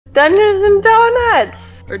Dungeons and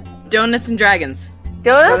Donuts. Or Donuts and Dragons.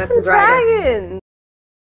 Donuts and Dragons.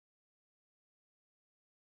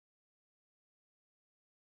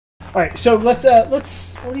 All right, so let's.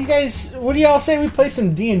 What do y'all say we play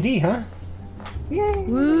some D&D, huh? Yay!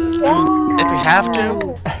 Woo. If we have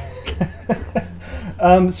to.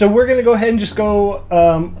 So we're gonna go ahead and just go.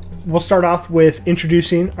 We'll start off with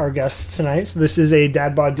introducing our guests tonight. So this is a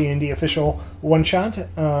Dad Bod D&D official one shot.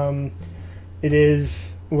 It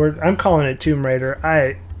is. I'm calling it Tomb Raider.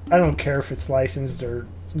 I don't care if it's licensed or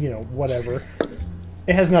whatever.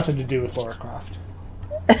 It has nothing to do with Lara Croft.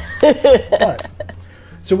 But,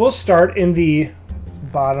 so we'll start in the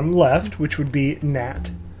bottom left, which would be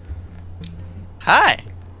Nat. Hi,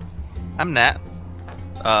 I'm Nat.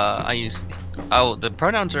 The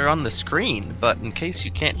pronouns are on the screen, but in case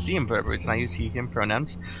you can't see them for whatever reason, I use he, him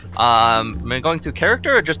pronouns. Am I going through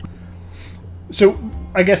character or just... So,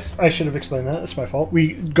 I guess I should have explained that. That's my fault.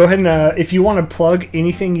 We go ahead and, if you want to plug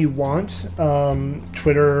anything you want,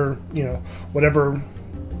 Twitter, whatever,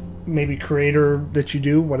 maybe creator that you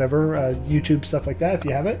do, whatever, YouTube, stuff like that, if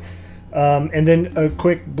you have it. And then a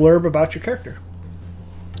quick blurb about your character.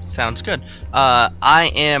 Sounds good.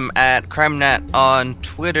 I am at CrimeNat on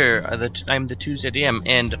Twitter. I'm the Tuesday DM,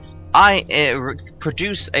 and I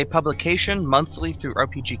produce a publication monthly through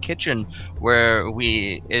RPG Kitchen, where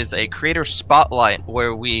is a creator spotlight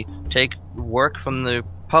where we take work from the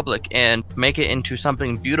public and make it into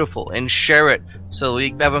something beautiful and share it so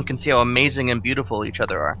everyone can see how amazing and beautiful each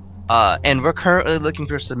other are. And we're currently looking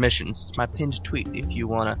for submissions. It's my pinned tweet if you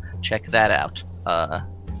want to check that out.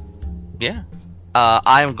 Yeah.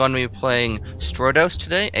 I'm going to be playing Strodos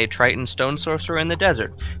today, a Triton stone sorcerer in the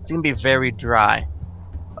desert. It's going to be very dry.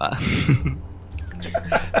 And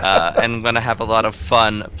I'm going to have a lot of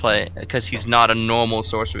fun because he's not a normal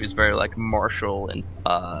sorcerer. He's very martial and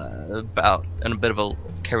a bit of a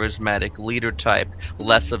charismatic leader type.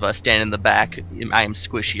 Less of a stand in the back. I am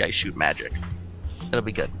squishy. I shoot magic. It'll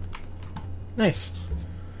be good. Nice.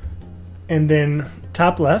 And then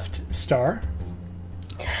top left, Star.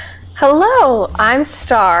 Hello, I'm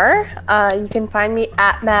Star. You can find me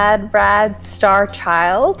at Mad Brad Star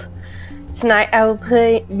Child. Tonight I will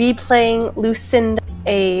be playing Lucinda,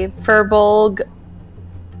 a Furbolg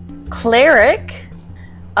cleric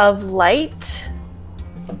of light.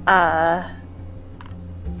 I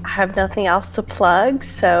have nothing else to plug,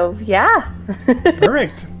 so yeah.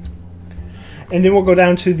 Perfect. And then we'll go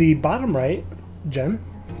down to the bottom right, Jen.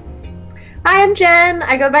 Hi, I'm Jen.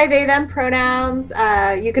 I go by they, them pronouns.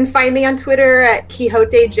 You can find me on Twitter at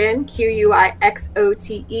Quixote Jen,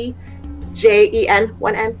 QUIXOTEJEN,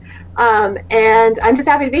 one N. And I'm just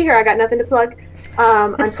happy to be here. I got nothing to plug.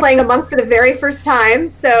 I'm playing a monk for the very first time,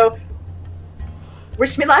 so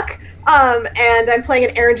wish me luck. And I'm playing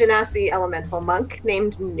an Aaron Genasi elemental monk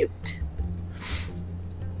named Newt.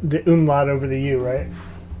 The umlaut over the U, right?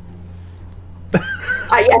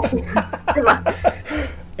 Yes. Come on.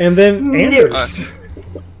 And then Anders.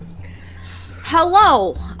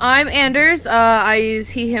 Hello, I'm Anders. I use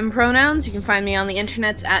he, him pronouns. You can find me on the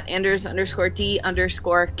internets at Anders_D_K.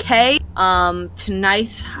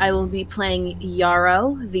 Tonight I will be playing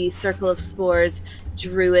Yarrow, the Circle of Spores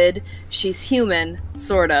druid. She's human,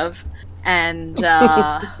 sort of. And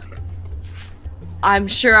I'm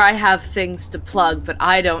sure I have things to plug, but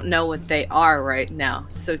I don't know what they are right now.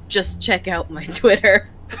 So just check out my Twitter.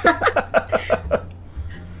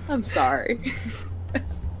 I'm sorry.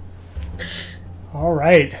 All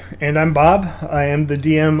right, and I'm Bob. I am the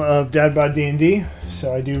DM of Dadbod D&D,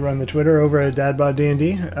 so I do run the Twitter over at Dadbod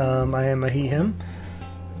D&D. I am a he/him,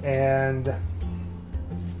 and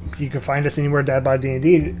you can find us anywhere Dadbod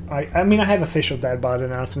D&D. I mean, I have official Dadbod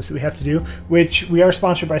announcements that we have to do, which we are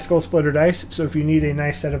sponsored by Skull Splitter Dice. So if you need a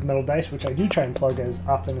nice set of metal dice, which I do try and plug as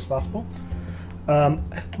often as possible,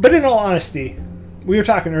 but in all honesty, we were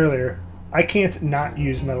talking earlier. I can't not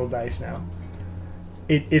use metal dice now.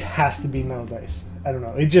 It has to be metal dice. I don't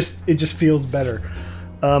know. It just feels better.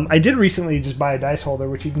 I did recently just buy a dice holder,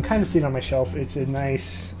 which you can kind of see it on my shelf. It's a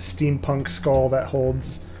nice steampunk skull that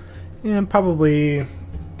holds probably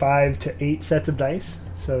 5 to 8 sets of dice,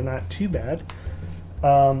 so not too bad.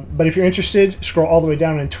 But if you're interested, scroll all the way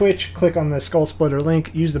down in Twitch, click on the Skull Splitter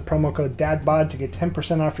link, use the promo code DADBOD to get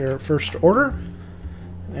 10% off your first order,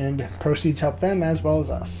 and proceeds help them as well as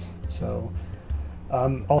us. So,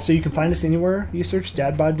 also you can find us anywhere you search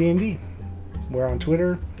Dadbod D&D. We're on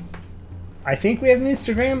Twitter. I think we have an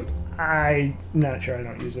Instagram. I'm not sure. I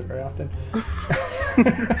don't use it very often.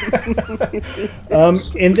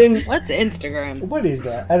 And then What's Instagram? what is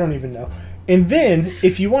that? I don't even know. And then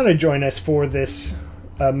if you want to join us for this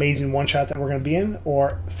amazing one-shot that we're going to be in,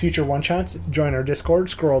 or future one-shots, join our Discord.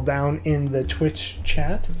 Scroll down in the Twitch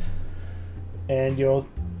chat, and you'll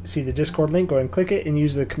see the Discord link. Go ahead and click it, and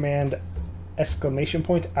use the command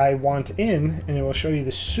 !I want in, and it will show you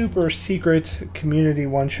the super secret community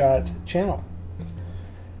one-shot channel.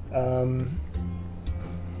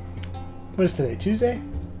 What is today? Tuesday?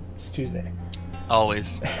 It's Tuesday.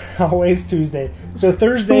 Always. Always Tuesday. So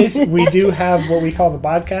Thursdays we do have what we call the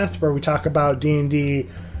podcast, where we talk about D&D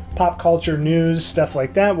pop culture news, stuff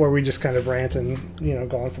like that, where we just kind of rant and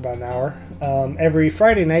go on for about an hour. Every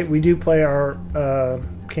Friday night we do play our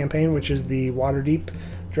campaign, which is the Waterdeep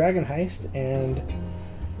Dragon Heist, and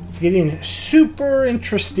it's getting super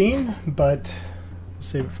interesting, but we'll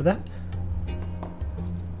save it for that.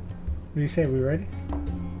 What do you say? Are we ready?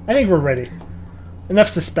 I think we're ready. Enough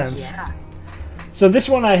suspense. Yeah. So this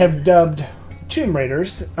one I have dubbed Tomb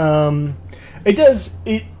Raiders. I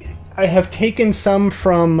have taken some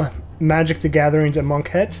from Magic the Gathering's A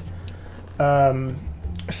Monkhet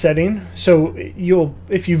setting. So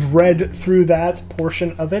if you've read through that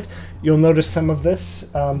portion of it, you'll notice some of this.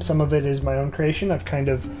 Some of it is my own creation. I've kind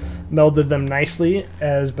of melded them nicely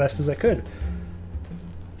as best as I could.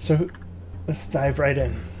 So let's dive right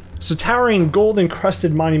in. So towering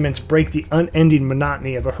gold-encrusted monuments break the unending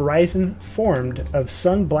monotony of a horizon formed of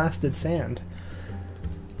sun-blasted sand.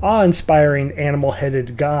 Awe-inspiring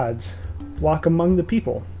animal-headed gods walk among the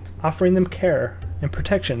people, offering them care and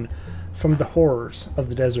protection from the horrors of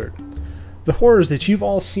the desert. The horrors that you've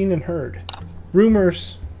all seen and heard.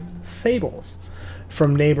 Rumors, fables,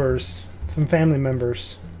 from neighbors, from family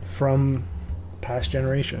members, from past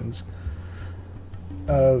generations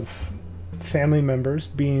of family members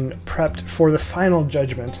being prepped for the final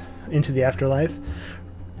judgment into the afterlife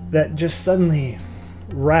that just suddenly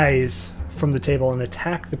rise from the table and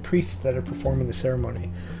attack the priests that are performing the ceremony,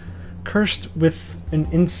 cursed with an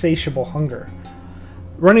insatiable hunger.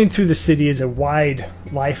 Running through the city is a wide,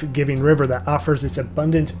 life-giving river that offers its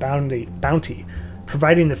abundant bounty,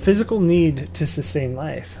 providing the physical need to sustain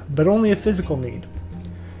life, but only a physical need.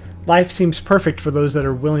 Life seems perfect for those that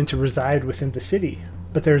are willing to reside within the city,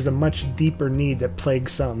 but there is a much deeper need that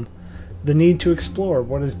plagues some. The need to explore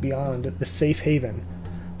what is beyond the safe haven,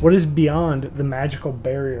 what is beyond the magical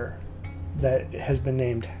barrier that has been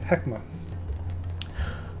named Heckma.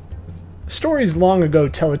 Stories long ago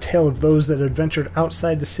tell a tale of those that adventured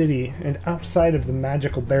outside the city and outside of the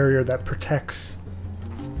magical barrier that protects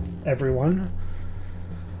everyone,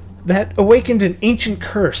 that awakened an ancient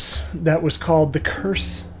curse that was called the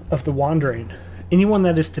Curse of the Wandering. Anyone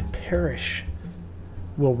that is to perish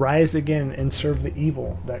will rise again and serve the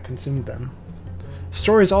evil that consumed them.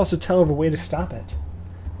 Stories also tell of a way to stop it.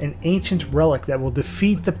 An ancient relic that will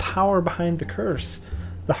defeat the power behind the curse.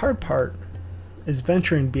 The hard part is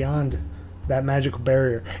venturing beyond that magical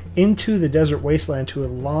barrier into the desert wasteland to a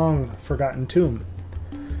long-forgotten tomb.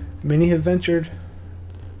 Many have ventured,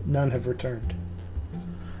 none have returned.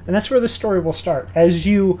 And that's where the story will start. As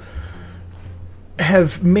you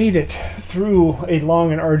have made it through a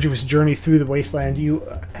long and arduous journey through the wasteland, you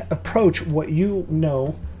approach what you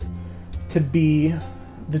know to be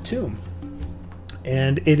the tomb.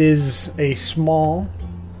 And it is a small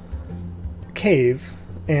cave,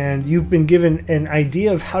 and you've been given an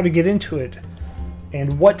idea of how to get into it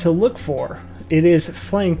and what to look for.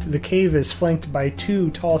 The cave is flanked by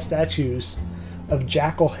two tall statues of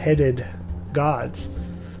jackal-headed gods.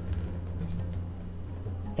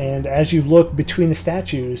 And as you look between the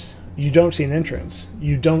statues, you don't see an entrance.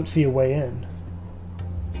 You don't see a way in.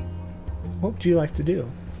 What would you like to do?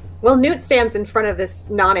 Well, Newt stands in front of this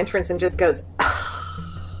non-entrance and just goes,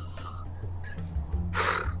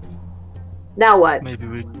 now what? Maybe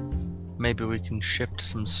we can shift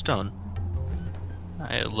some stone.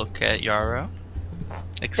 I look at Yarrow. Then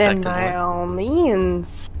Expectantly. by all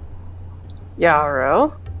means,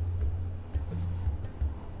 Yarrow.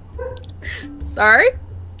 Sorry?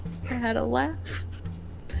 I had a laugh.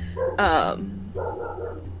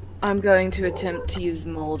 I'm going to attempt to use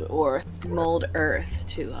mold earth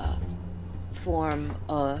to form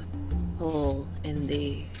a hole in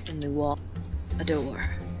the wall, a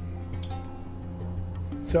door.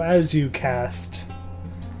 So as you cast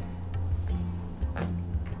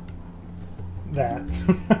that,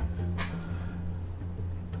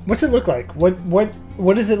 what's it look like?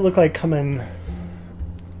 What does it look like coming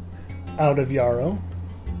out of Yarrow?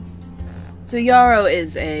 So Yarrow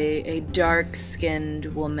is a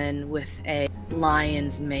dark-skinned woman with a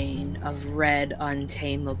lion's mane of red,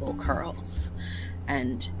 untamable curls.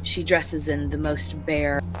 And she dresses in the most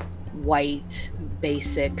bare, white,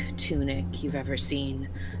 basic tunic you've ever seen.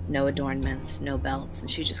 No adornments, no belts.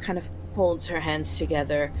 And she just kind of holds her hands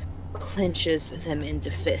together, clenches them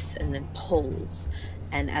into fists, and then pulls.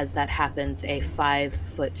 And as that happens, a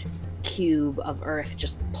 5-foot cube of earth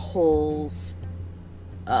just pulls.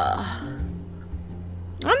 I'm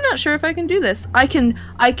not sure if I can do this. I can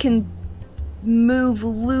move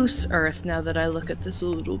loose earth now that I look at this a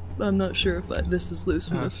little. I'm not sure if this is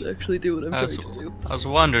loose enough to actually do what I'm trying to do. I was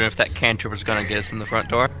wondering if that cantrip was going to get us in the front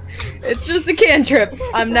door. It's just a cantrip.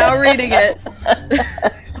 I'm now reading it.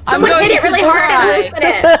 I'm going to hit it really hard and loosen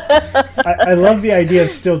it. I love the idea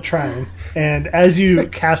of still trying. And as you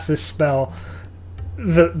cast this spell,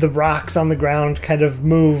 the rocks on the ground kind of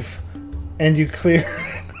move, and you clear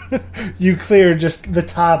just the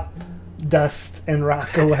top dust and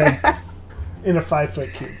rock away in a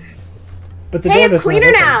 5-foot cube. But the door Hey, it's does not cleaner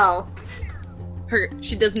open. now.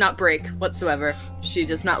 She does not break whatsoever. She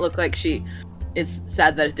does not look like she is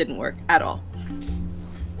sad that it didn't work at all.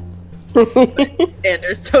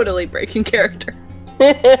 Xander's totally breaking character.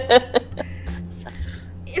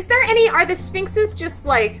 Is there any, are the sphinxes just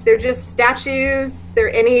like, they're just statues? Is there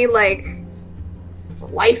any like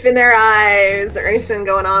life in their eyes or anything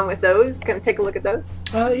going on with those? Can I take a look at those?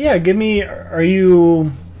 Yeah, give me,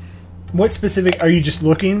 what specific, are you just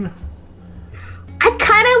looking? I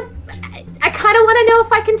kind of want to know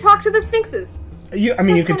if I can talk to the sphinxes. You can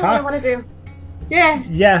That's kinda talk. what I want to do. Yeah.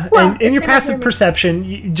 Yeah, Well, and in if your they don't passive hear me.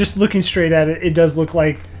 perception, just looking straight at it, it does look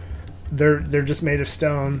like they're just made of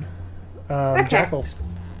stone jackals.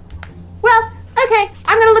 Well, okay.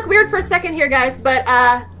 I'm gonna look weird for a second here, guys. But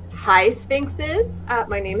hi, sphinxes.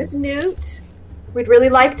 My name is Newt. We'd really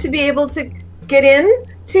like to be able to get in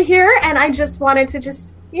to here, and I just wanted to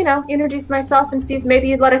introduce myself and see if maybe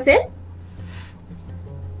you'd let us in.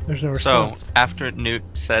 There's no So, response. after Newt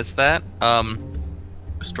says that,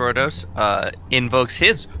 Stordos invokes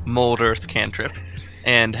his Mold Earth cantrip,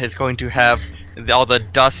 and is going to have all the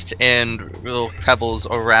dust and little pebbles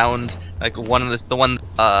around, like words.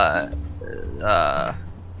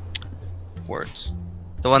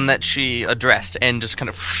 The one that she addressed, and just kind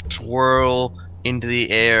of swirl into the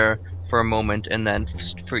air for a moment, and then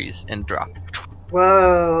freeze and drop.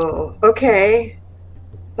 Whoa. Okay.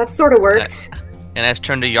 That sort of worked. And I just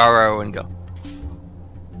turn to Yarrow and go, All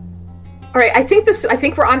right. I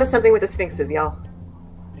think we're onto something with the sphinxes, y'all.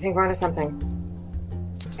 I think we're onto something.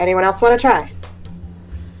 Anyone else want to try?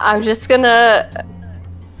 I'm just gonna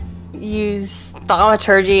use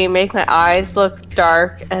thaumaturgy and make my eyes look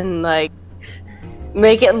dark and like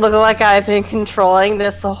make it look like I've been controlling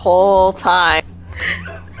this the whole time.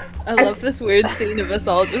 I love this weird scene of us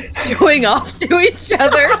all just showing off to each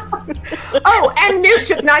other. Oh, and Newt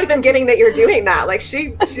just not even getting that you're doing that. Like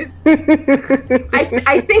she's.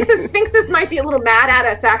 I think the sphinxes might be a little mad at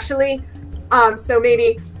us, actually. So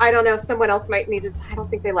maybe I don't know. Someone else might need to. I don't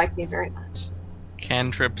think they like me very much.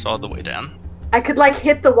 cantrips all the way down. I could like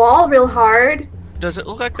hit the wall real hard. Does it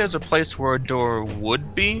look like there's a place where a door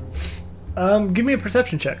would be? Give me a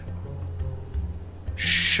perception check.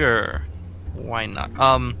 Sure. Why not?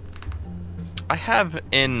 I have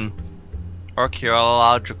an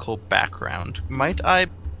archaeological background. Might I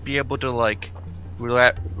be able to like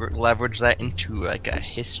leverage that into like a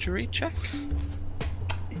history check?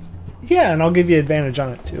 Yeah, and I'll give you advantage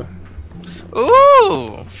on it too.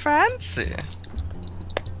 Ooh, fancy.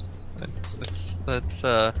 Let's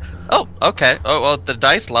oh, okay. Oh, well, the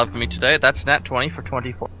dice loved me today. That's nat 20 for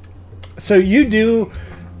 24. So you do,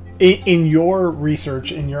 in your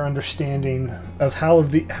research, in your understanding of how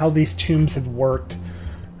these tombs have worked,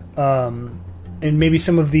 and maybe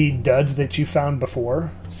some of the duds that you found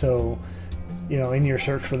before. So, in your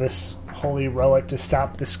search for this holy relic to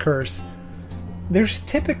stop this curse, there's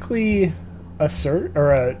typically a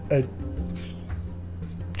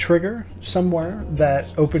trigger somewhere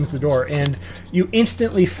that opens the door, and you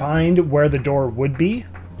instantly find where the door would be,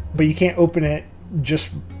 but you can't open it just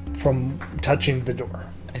from touching the door.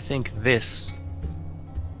 I think this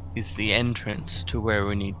is the entrance to where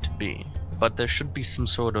we need to be, but there should be some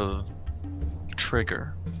sort of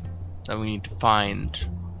trigger that we need to find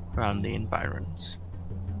around the environs.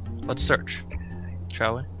 Let's search,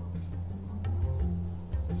 shall we?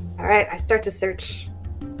 All right, I start to search,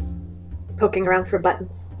 poking around for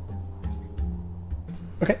buttons.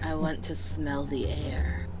 Okay. I want to smell the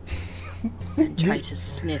air and try to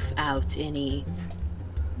sniff out any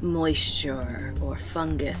moisture or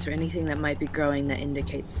fungus or anything that might be growing that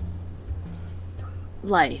indicates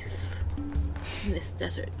life in this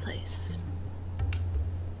desert place.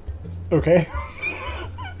 Okay.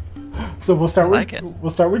 So we'll start like with it.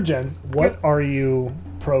 we'll start with Jen. What are you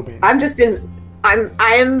probing? I'm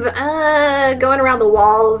going around the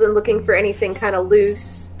walls and looking for anything kind of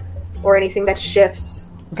loose or anything that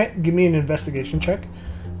shifts. Okay, give me an investigation check.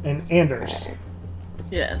 And Anders,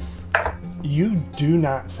 Yes. you do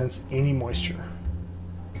not sense any moisture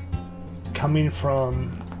coming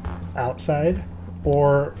from outside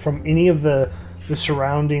or from any of the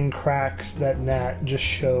surrounding cracks that Nat just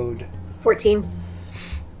showed. 14.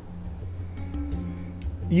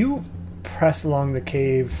 You press along the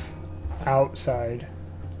cave outside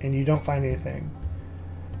and you don't find anything.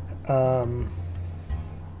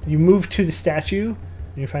 You move to the statue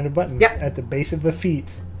and you find a button Yep. at the base of the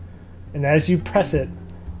feet. And as you press it,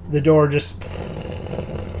 the door just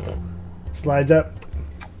slides up.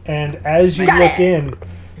 And as you look in,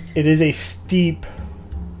 it is a steep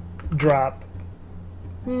drop.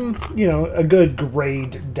 You know, a good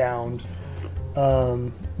grade down.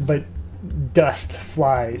 But dust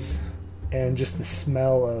flies and just the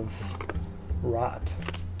smell of rot.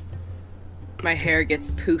 My hair gets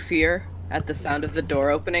poofier at the sound of the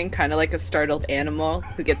door opening, kind of like a startled animal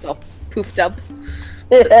who gets all poofed up.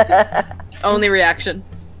 Only reaction.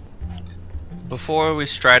 Before we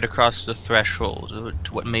stride across the threshold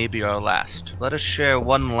to what may be our last, let us share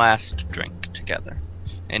one last drink together.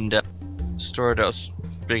 And Stordos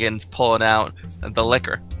begins pulling out the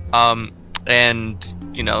liquor. And,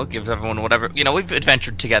 you know, gives everyone whatever, you know, we've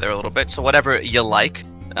adventured together a little bit, so whatever you like.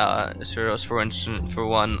 Stordos, for instance, for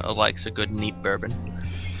one, likes a good neat bourbon.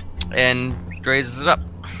 And raises it up.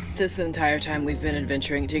 This entire time we've been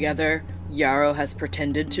adventuring together, Yarrow has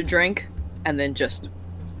pretended to drink and then just.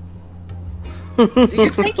 So you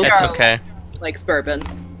think It's Yarrow okay. likes bourbon.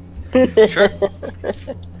 Sure.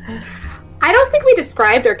 I don't think we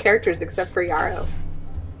described our characters except for Yarrow.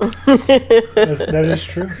 That is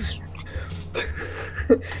true.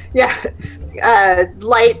 Yeah.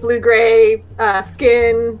 Light blue-gray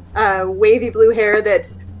skin, wavy blue hair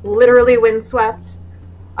that's literally windswept.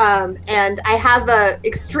 And I have a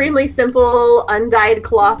extremely simple, undyed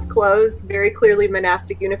cloth clothes, very clearly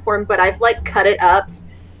monastic uniform, but I've like cut it up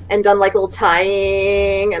and done like little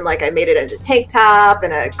tying, and like I made it into a tank top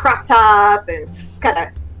and a crop top, and it's kind of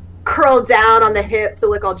curled down on the hip to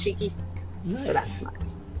look all cheeky. Nice. So that's mine.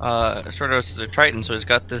 Stordos is a Triton, so he's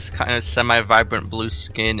got this kind of semi-vibrant blue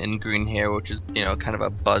skin and green hair, which is, you know, kind of a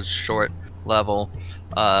buzz short level.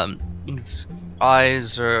 His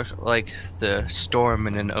eyes are like the storm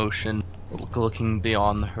in an ocean, looking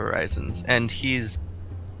beyond the horizons, and he's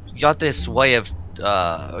got this way of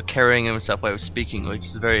carrying himself, way of speaking, which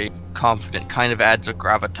is very confident, kind of adds a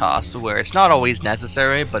gravitas where it's not always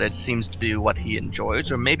necessary, but it seems to be what he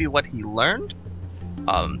enjoys, or maybe what he learned.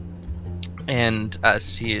 And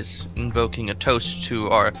as he is invoking a toast to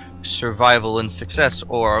our survival and success,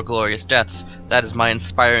 or our glorious deaths, that is my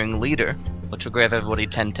inspiring leader, which will give everybody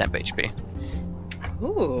 10 temp HP.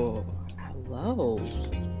 Ooh, hello.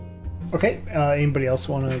 Okay, anybody else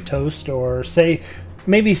want to toast or say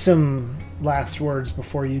maybe some last words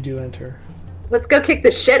before you do enter? Let's go kick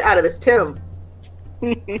the shit out of this tomb.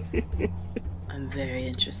 I'm very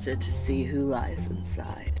interested to see who lies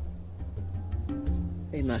inside.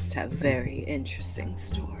 They must have very interesting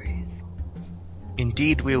stories.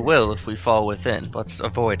 Indeed we will if we fall within. Let's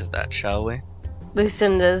avoid that, shall we?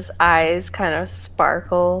 Lucinda's eyes kind of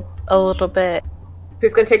sparkle a little bit.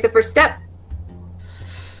 Who's going to take the first step?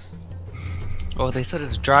 Oh, they said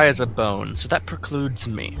it's dry as a bone, so that precludes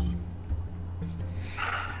me.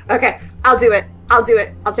 Okay, I'll do it.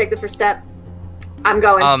 I'll take the first step. I'm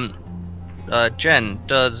going. Jen,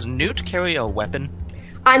 does Newt carry a weapon?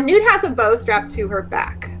 Newt has a bow strapped to her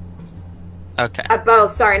back. Okay. A bow,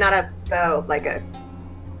 sorry, not a bow, like a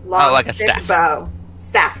long like a stick staff. bow.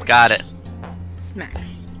 Staff. Got it. Smack.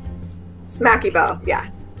 Smacky bow, yeah.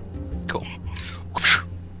 Cool.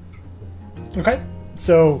 Okay,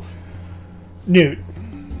 so Newt,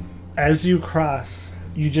 as you cross,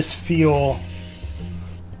 you just feel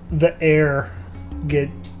the air get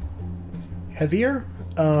heavier,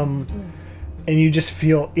 and you just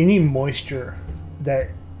feel any moisture that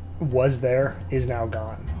was there is now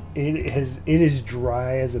gone. It is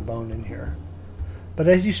dry as a bone in here. But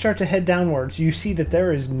as you start to head downwards, you see that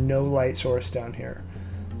there is no light source down here.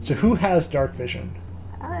 So who has dark vision?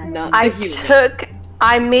 Not I the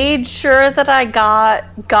human. made sure that I got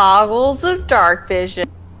goggles of dark vision.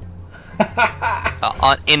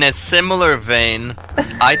 In a similar vein,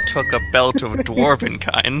 I took a belt of dwarven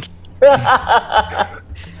kind. I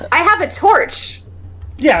have a torch.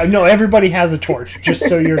 Yeah, no, everybody has a torch, just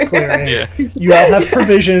so you're clear. And Yeah. you all have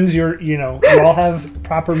provisions, you all have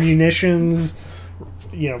proper munitions,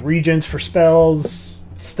 regents for spells,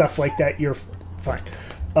 stuff like that. You're fine.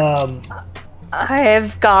 I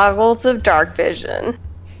have goggles of dark vision.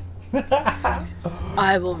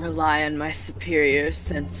 I will rely on my superior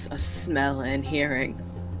sense of smell and hearing.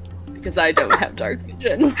 because I don't have dark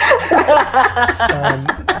vision.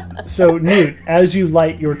 So, Newt, as you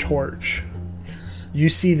light your torch, you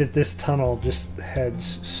see that this tunnel just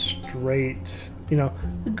heads straight, a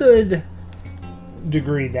good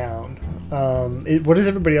degree down. What is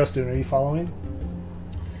everybody else doing? Are you following?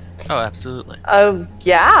 Oh, absolutely. Oh,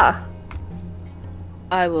 yeah.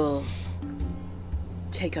 I will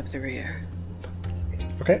take up the rear.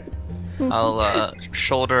 Okay. I'll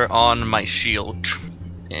shoulder on my shield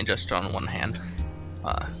and just on one hand,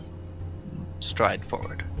 stride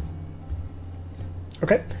forward.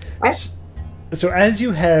 Okay. What? So as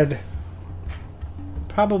you head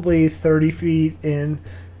probably 30 feet in,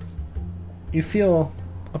 you feel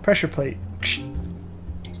a pressure plate.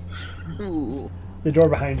 Ooh. The door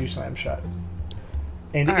behind you slams shut.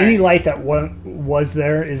 And All any right. light that was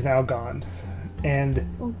there is now gone. And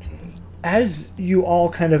Okay. as you all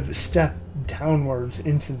kind of step downwards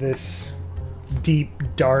into this deep,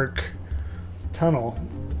 dark tunnel,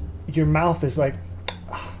 your mouth is like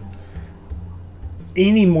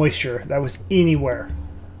any moisture that was anywhere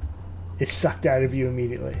is sucked out of you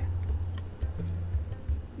immediately.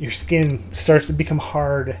 Your skin starts to become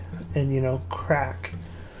hard and, crack.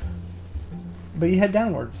 But you head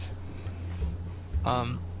downwards.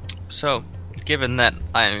 So, given that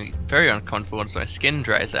I'm very uncomfortable once my skin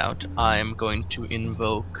dries out, I'm going to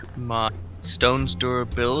invoke my Stone's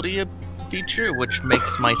Durability feature, which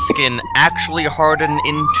makes my skin actually harden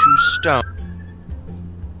into stone.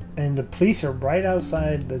 And the police are right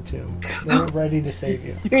outside the tomb. They're ready to save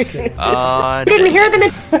you. Kidding. Didn't hear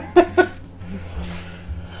them.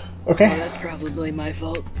 Okay. Oh, that's probably my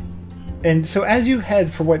fault. And so as you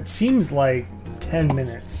head for what seems like 10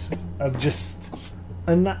 minutes of just,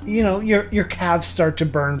 your calves start to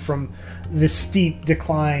burn from this steep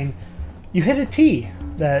decline, you hit a T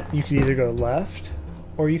that you could either go left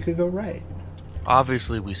or you could go right.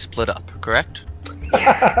 Obviously, we split up, correct?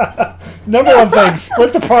 Number one thing,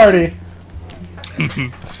 split the party.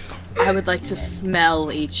 I would like to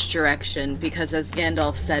smell each direction because, as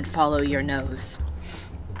Gandalf said, follow your nose.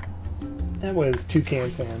 That was Toucan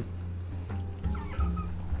Sam.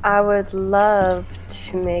 I would love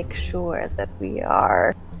to make sure that we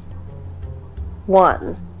are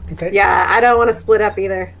one. Okay. Yeah, I don't want to split up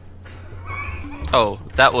either. Oh,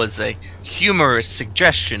 that was a humorous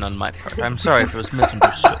suggestion on my part. I'm sorry if it was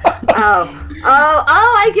misunderstood. Oh,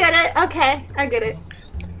 I get it. Okay, I get it.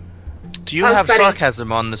 Do you That was have funny.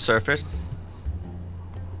 sarcasm on the surface?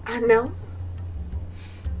 No.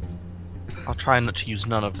 I'll try not to use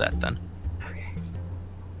none of that then.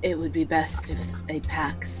 It would be best if a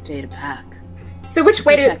pack stayed a pack. So which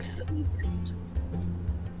way Protect the leader.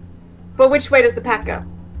 But which way does the pack go?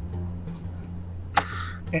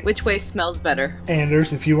 Which way smells better?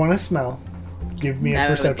 Anders, if you want to smell, give me I a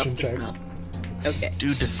would perception love to check. smell. Okay.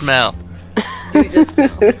 Due to smell. Do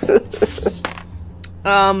this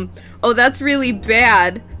now. Oh, that's really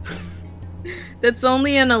bad. That's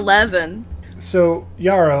only an 11. So,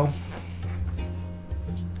 Yarrow,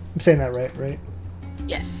 I'm saying that right?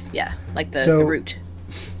 Yes, yeah, like the So- root.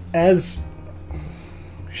 As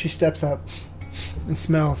she steps up and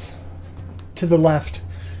smells, to the left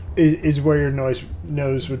is where your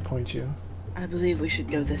nose would point you. I believe we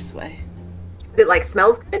should go this way. It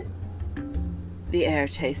smells good. The air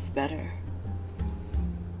tastes better.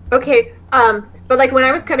 Okay, but when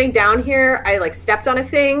I was coming down here, I stepped on a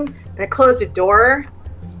thing and I closed a door.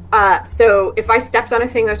 So if I stepped on a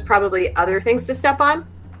thing, there's probably other things to step on.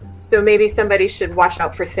 So maybe somebody should watch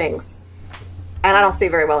out for things. And I don't see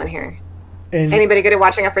very well in here. And Anybody good at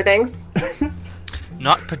watching out for things?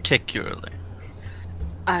 Not particularly.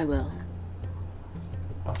 I will.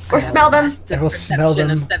 I'll Or smell them? That's a I will smell perception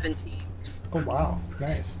them. Of 17. Oh wow,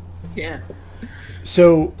 nice. Yeah.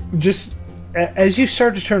 So just as you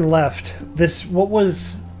start to turn left, this what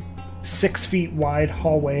was 6 feet wide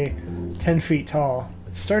hallway, 10 feet tall,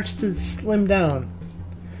 starts to slim down.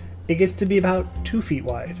 It gets to be about 2 feet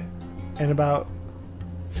wide and about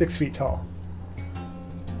 6 feet tall.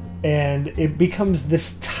 And it becomes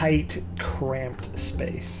this tight, cramped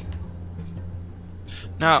space.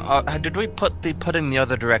 Now, did we put the putting the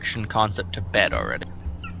other direction concept to bed already?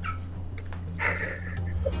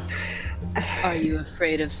 Are you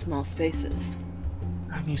afraid of small spaces?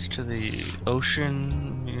 I'm used to the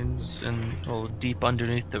ocean and deep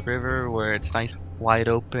underneath the river where it's nice, wide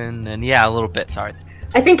open, and yeah, a little bit. Sorry.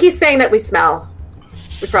 I think he's saying that we smell.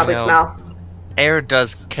 We probably smell. Air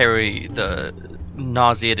does carry the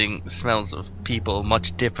nauseating smells of people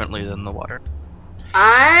much differently than the water.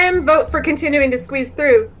 I'm vote for continuing to squeeze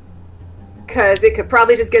through. Because it could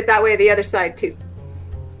probably just get that way the other side, too.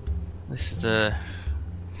 This is a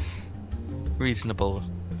reasonable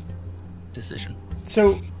decision.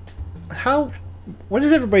 So, what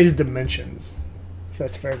is everybody's dimensions? If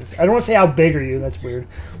that's fair to say. I don't want to say how big are you, that's weird.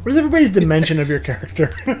 What is everybody's dimension of your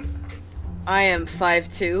character? I am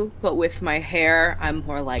 5'2", but with my hair, I'm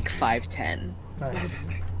more like 5'10". Nice.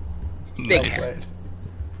 Big Nice. hair. Right.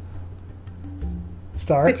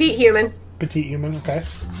 Star? Petite human. Petite human, okay.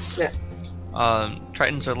 Yeah.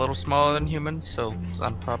 Tritons are a little smaller than humans, so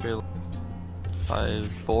I'm probably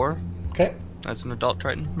 5'4" Okay. as an adult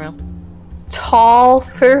Triton male. Tall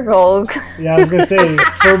Firbolg. Yeah, I was going to say,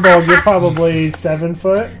 Furbolg, you're probably 7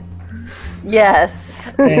 foot.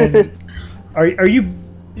 Yes. And are you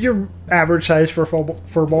your average size for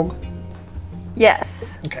Furbolg? Yes.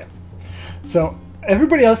 Okay. So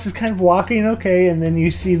everybody else is kind of walking okay, and then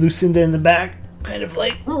you see Lucinda in the back, kind of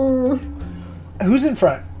like, who's in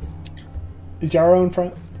front? Is Yarrow in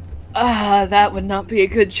front? That would not be a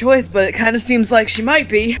good choice, but it kind of seems like she might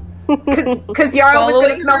be. Because Yarrow was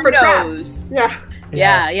going to Following smell her for nose. traps.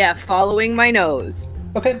 Yeah. Yeah, following my nose.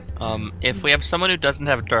 Okay. If we have someone who doesn't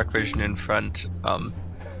have dark vision in front,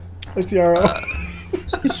 It's Yarrow.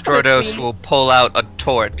 Strodos will pull out a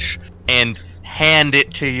torch and hand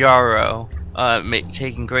it to Yarrow,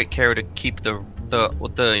 taking great care to keep the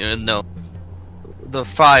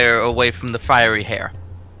fire away from the fiery hair.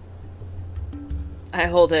 I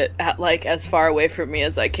hold it at like as far away from me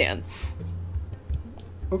as I can.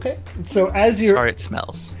 Okay. So as you're... Sorry, it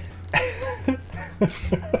smells. I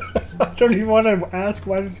don't even want to ask,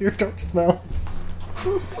 why does your torch smell?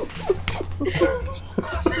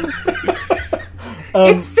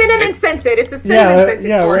 It's cinnamon scented. It's a cinnamon scented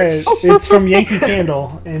torch. right. It's from Yankee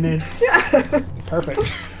Candle, and it's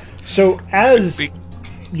perfect. So as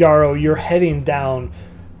Yarrow, you're heading down,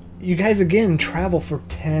 you guys again travel for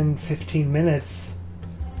 10-15 minutes,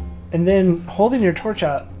 and then holding your torch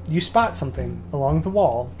out, you spot something along the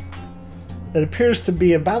wall that appears to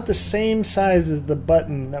be about the same size as the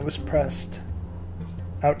button that was pressed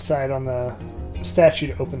outside on the statue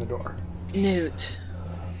to open the door. Newt.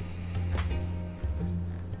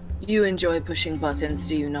 You enjoy pushing buttons,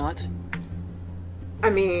 do you not? I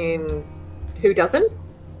mean, who doesn't?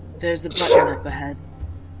 There's a button up ahead.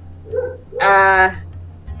 I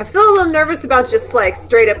feel a little nervous about just like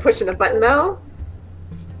straight up pushing the button though.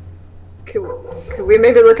 Could we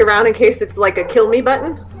maybe look around in case it's like a kill me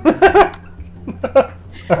button?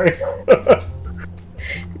 Sorry.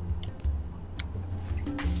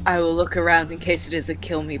 I will look around in case it is a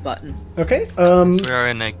kill me button. Okay. Since we are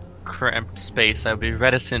in a cramped space, I would be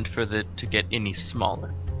reticent to get any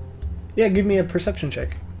smaller. Yeah, give me a perception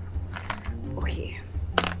check. Okay.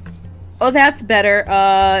 Oh, that's better.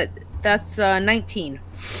 That's 19.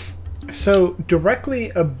 So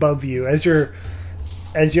directly above you, as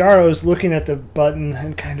Yarrow's looking at the button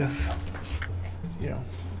and kind of,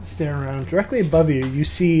 staring around, directly above you, you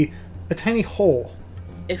see a tiny hole.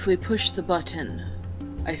 If we push the button,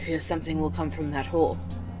 I fear something will come from that hole.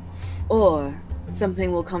 Or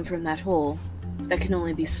something will come from that hole that can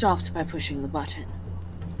only be stopped by pushing the button.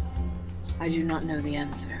 I do not know the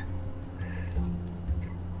answer.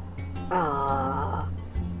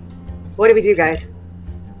 What do we do, guys?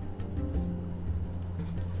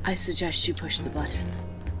 I suggest you push the button.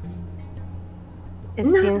 It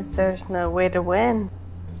seems there's no way to win.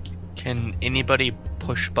 Can anybody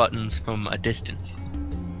push buttons from a distance?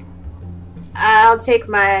 I'll take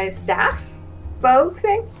my staff bow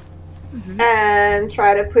thing and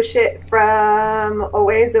try to push it from a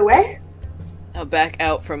ways away. Back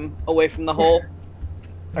out from away from the hole.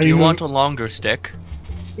 Do you want a longer stick?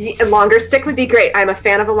 A longer stick would be great. I'm a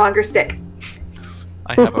fan of a longer stick.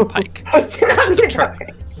 I have a pike, which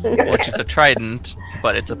is a trident,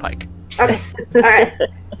 but it's a pike. Okay, alright.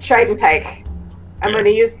 Trident pike. I'm going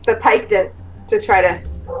to use the pike dent to try to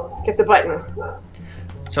get the button.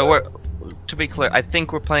 So to be clear, I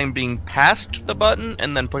think we're playing being past the button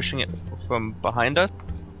and then pushing it from behind us.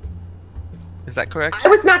 Is that correct? I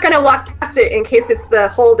was not going to walk past it in case it's the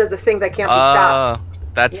hold as a thing that can't be stopped.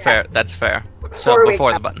 That's fair. That's fair. So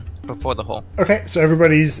before the button, before the hole. Okay, so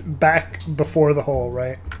everybody's back before the hole,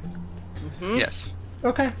 right? Yes.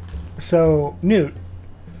 Okay. So, Newt,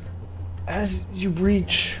 as you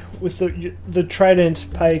reach with the trident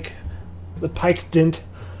pike, the pike dent,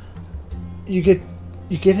 you get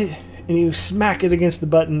it and you smack it against the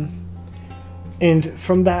button, and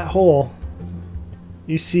from that hole,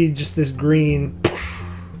 you see just this green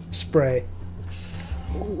spray.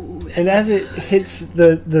 And as it hits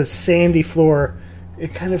the sandy floor,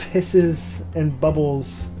 it kind of hisses and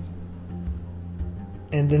bubbles,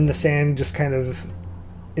 and then the sand just kind of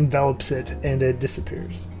envelops it and it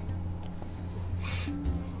disappears.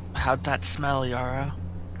 How'd that smell, Yara?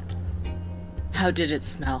 How did it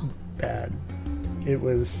smell? bad. It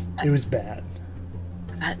was bad.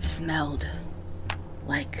 That smelled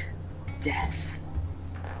like death.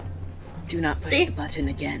 Do not push See? the button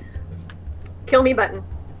again. Kill me button.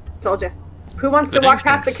 Told you. Who wants to Good walk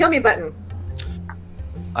past the instincts. kill me button?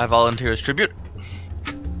 I volunteer as tribute,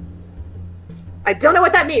 I don't know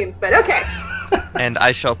what that means, but okay. and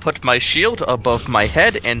I shall put my shield above my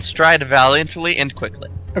head and stride valiantly and quickly.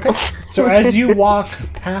 Okay. So as you walk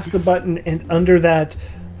past the button and under that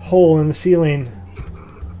hole in the ceiling,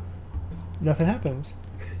 nothing happens.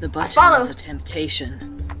 The button follow. was a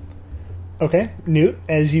temptation. Okay, Newt,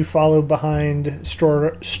 as you follow behind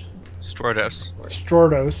Stordos. Stordos,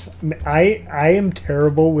 I am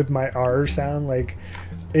terrible with my R sound. Like,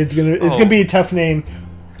 it's gonna be a tough name.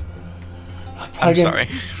 I'm sorry.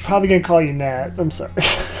 Probably gonna call you Nat. I'm sorry.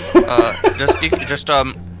 Just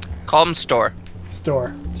call him Store.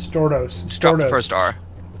 Stordos. Drop the Stordos. first R.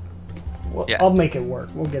 Well, Yeah. I'll make it work.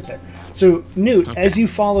 We'll get there. So, Newt, as you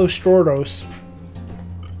follow Stordos,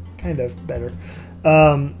 kind of better,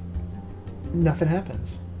 nothing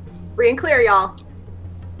happens. Free and clear, y'all.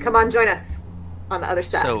 Come on, join us on the other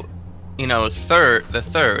side. So, the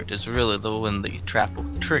third is really the one the trap will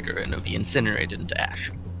trigger and it'll be incinerated into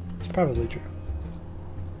ash. It's probably true.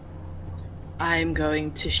 I'm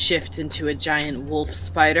going to shift into a giant wolf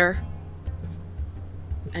spider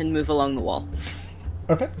and move along the wall.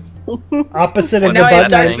 Okay. Opposite of the Now I have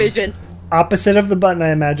button. dark thing. vision. Opposite of the button,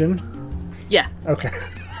 I imagine. Yeah. Okay.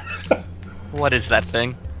 What is that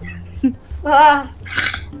thing?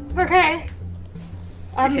 Okay.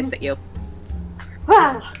 Hiss at you.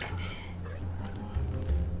 Ah.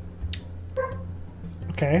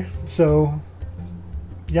 Okay. So,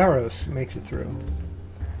 Yaros makes it through.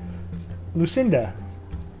 Lucinda,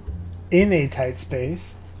 in a tight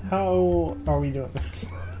space. How are we doing this?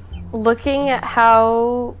 Looking at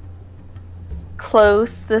how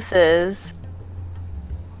close this is,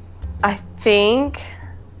 I think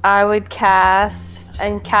I would cast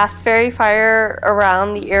Fairy Fire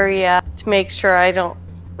around the area to make sure I don't,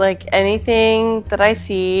 like, anything that I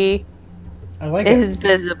see I like it. is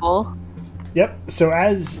visible. Yep. So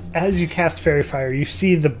as you cast Fairy Fire, you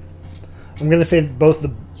see I'm gonna say both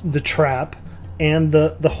the trap and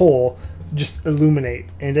the hole just illuminate,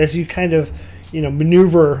 and as you kind of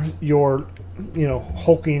maneuver your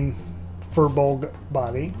hulking furball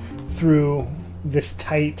body through this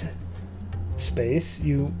tight space,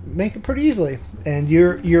 you make it pretty easily, and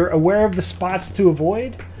you're aware of the spots to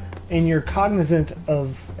avoid, and you're cognizant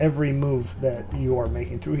of every move that you are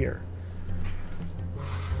making through here.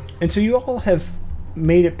 And so you all have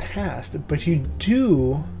made it past, but you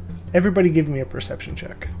do. Everybody give me a perception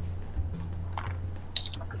check.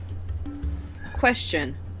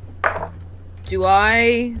 Question.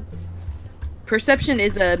 Perception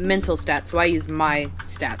is a mental stat, so I use my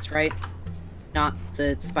stats, right? Not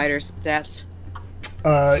the spider's stats.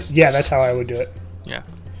 Yeah, that's how I would do it. Yeah.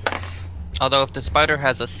 Although if the spider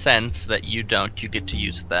has a sense that you don't, you get to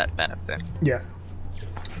use that benefit. Yeah.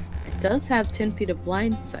 It does have 10 feet of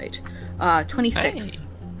blind sight. 26. Hey.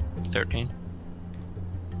 13.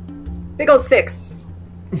 Big old 6.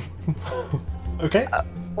 Okay.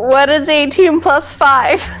 What is 18 plus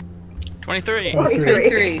 5? 23.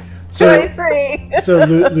 23. So 23. so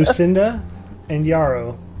Lucinda and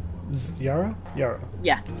Yarrow. Yarrow?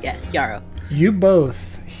 Yeah, Yarrow. You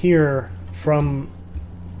both hear from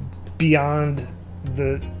beyond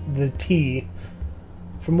the T,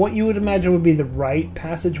 from what you would imagine would be the right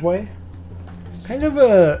passageway, kind of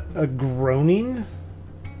a groaning,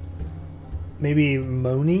 maybe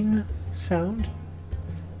moaning sound,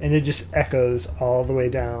 and it just echoes all the way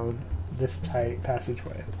down this tight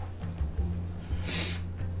passageway.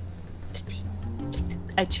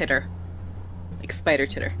 I chitter. Like spider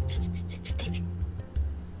chitter.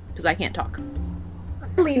 Because I can't talk.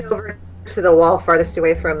 Lean over to the wall farthest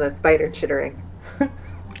away from the spider chittering.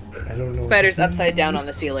 I don't know. Spider's what to say. upside down on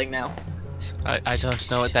the ceiling now. I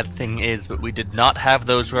don't know what that thing is, but we did not have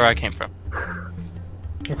those where I came from.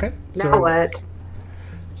 Okay. Now what?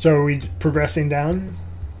 So are we progressing down?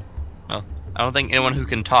 Well, I don't think anyone who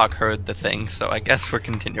can talk heard the thing, so I guess we're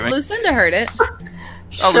continuing. Lucinda heard it. Oh,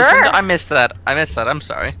 Sure. Lucinda, I missed that. I'm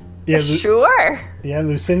sorry. Yeah. Sure. Yeah,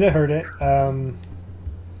 Lucinda heard it. Are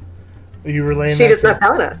you relaying She that just to- not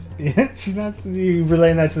telling us. Yeah, she's not. You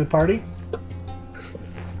relaying that to the party?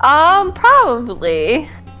 Probably.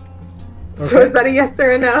 So Okay. is that a yes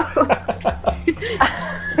or a no?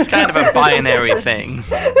 It's kind of a binary thing.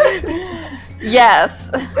 Yes.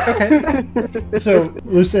 Okay. So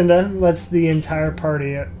Lucinda lets the entire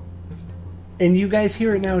party, and you guys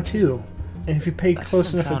hear it now too. And if you pay That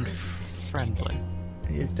close doesn't enough, sound friendly.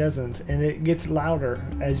 it doesn't, and it gets louder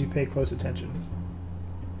as you pay close attention.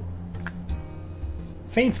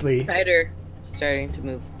 Faintly. Spider starting to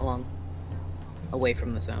move along, away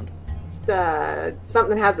from the sound.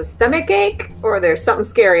 Something has a stomach ache, or there's something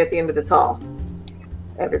scary at the end of this hall.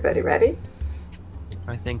 Everybody ready?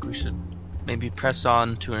 I think we should maybe press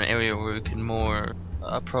on to an area where we can more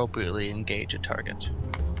appropriately engage a target.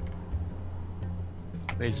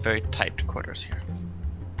 It's very tight quarters here.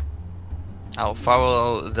 I'll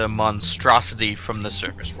follow the monstrosity from the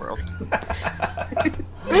surface world.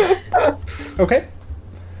 Okay.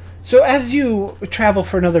 So as you travel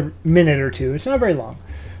for another minute or two, it's not very long,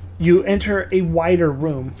 you enter a wider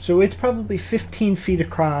room. So it's probably 15 feet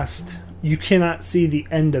across. You cannot see the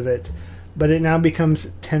end of it, but it now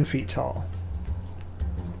becomes 10 feet tall.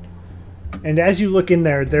 And as you look in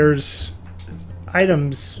there, there's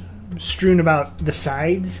items strewn about the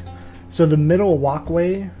sides. So the middle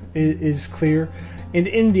walkway is clear. And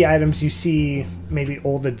in the items, you see maybe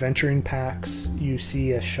old adventuring packs. You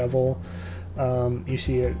see a shovel. You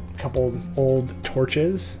see a couple old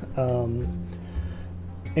torches.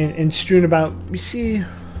 And strewn about, you see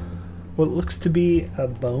what looks to be a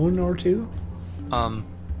bone or two.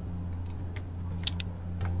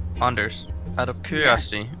 Anders, out of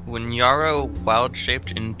curiosity, when Yarrow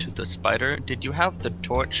wild-shaped into the spider, did you have the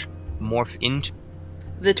torch morph into...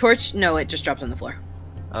 The torch, no, it just dropped on the floor.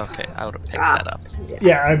 Okay, I would have picked that up.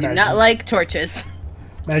 Yeah, I Do imagine. not like torches.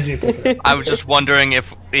 Imagine you picked it up. I was just wondering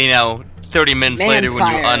if, 30 minutes Man, later when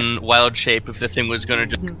you fire. unwild shape, if the thing was gonna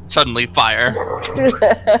just suddenly fire.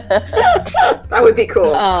 That would be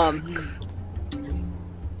cool.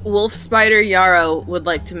 Wolf Spider Yarrow would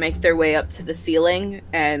like to make their way up to the ceiling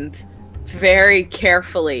and very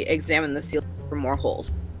carefully examine the ceiling for more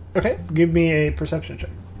holes. Okay, give me a perception check.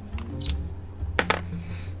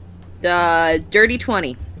 Dirty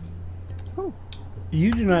 20.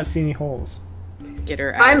 You do not see any holes. Get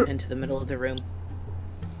her out I'm- into the middle of the room.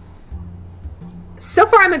 So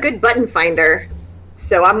far, I'm a good button finder,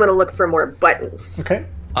 so I'm gonna look for more buttons. Okay.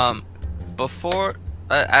 Before,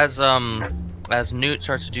 as Newt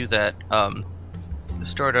starts to do that,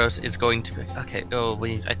 Stordos is going to,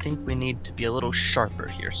 I think we need to be a little sharper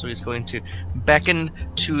here, so he's going to beckon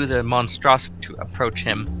to the monstrosity to approach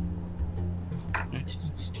him.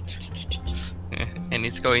 And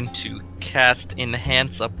he's going to cast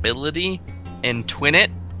Enhance Ability and twin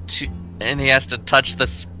it to, and he has to touch the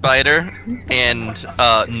spider and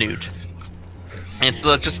Newt. And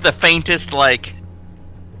so just the faintest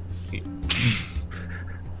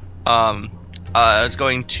I was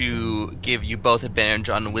going to give you both advantage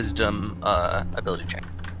on Wisdom ability check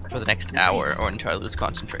for the next hour or until I lose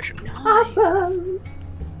concentration. Awesome.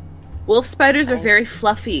 Wolf spiders are very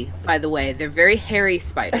fluffy, by the way. They're very hairy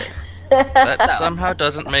spiders. That somehow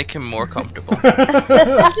doesn't make him more comfortable.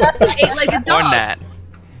 Ate like a Or dog Nat.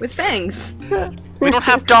 with fangs. We don't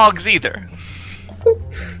have dogs either.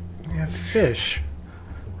 We have fish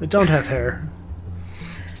that don't have hair.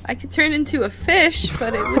 I could turn into a fish,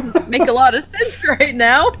 but it wouldn't make a lot of sense right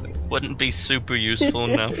now. Wouldn't be super useful,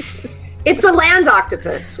 no. It's a land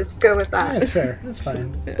octopus. Just go with Yeah, that. that's fair. That's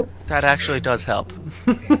fine. That actually does help.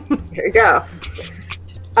 Here we go.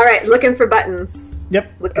 All right, looking for buttons. Yep.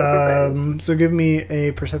 Looking for buttons. So give me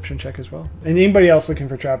a perception check as well. And anybody else looking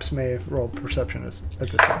for traps may roll perception at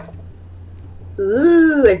this time.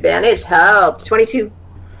 Ooh, advantage help. 22.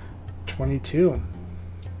 22.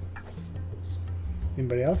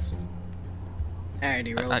 Anybody else? I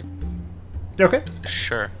already rolled. Okay.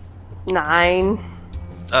 Sure. 9.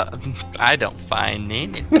 I don't find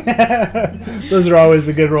any. Those are always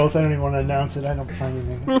the good rolls. I don't even want to announce it. I don't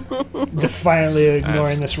find anything. Defiantly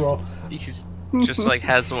ignoring this roll. He's just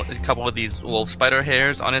has a couple of these wolf spider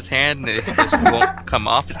hairs on his hand and it just won't come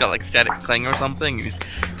off. He's got static cling or something. He's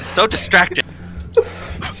just so distracted.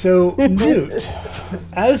 So, Newt,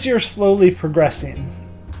 as you're slowly progressing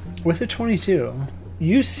with a 22,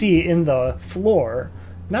 you see in the floor,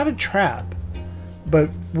 not a trap, but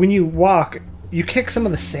when you walk, you kick some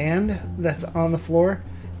of the sand that's on the floor,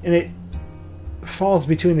 and it falls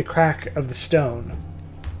between the crack of the stone,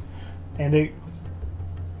 and it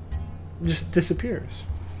just disappears.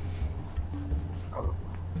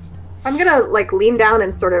 I'm gonna lean down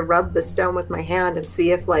and sort of rub the stone with my hand and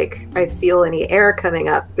see if I feel any air coming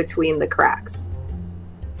up between the cracks.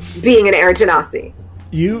 Being an air genasi.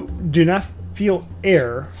 You do not feel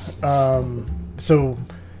air, so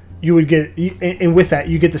you would get, and with that,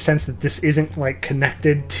 you get the sense that this isn't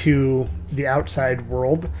connected to the outside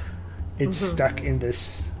world. It's stuck in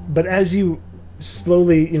this. But as you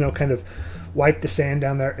slowly, kind of wipe the sand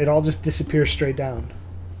down there, it all just disappears straight down.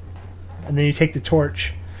 And then you take the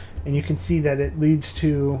torch and you can see that it leads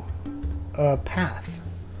to a path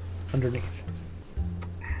underneath.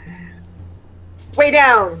 Way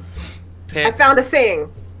down. Pick. I found a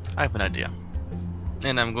thing. I have an idea.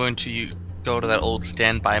 And I'm going to go to that old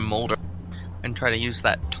standby molder and try to use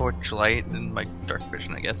that torchlight and my dark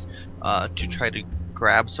vision, I guess, to try to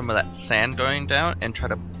grab some of that sand going down and try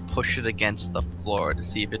to push it against the floor to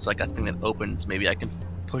see if it's like a thing that opens. Maybe I can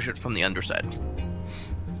push it from the underside.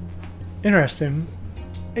 Interesting.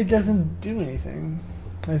 It doesn't do anything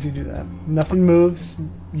as you do that. Nothing moves.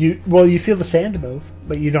 You feel the sand move,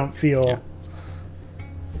 but you don't feel... Yeah.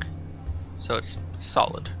 So it's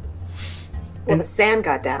solid. Well, the sand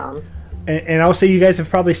got down. And I'll say you guys have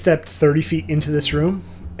probably stepped 30 feet into this room,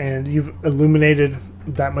 and you've illuminated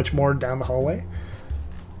that much more down the hallway.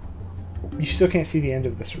 You still can't see the end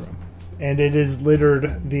of this room. And it is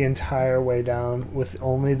littered the entire way down with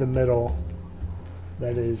only the middle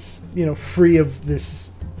that is, free of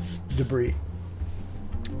this debris.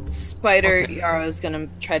 Spider Okay. Yarrow is going to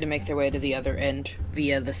try to make their way to the other end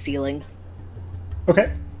via the ceiling.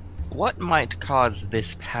 Okay. What might cause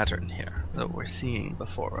this pattern here that we're seeing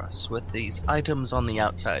before us, with these items on the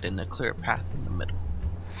outside and a clear path in the middle?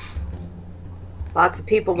 Lots of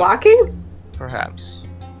people walking? Perhaps.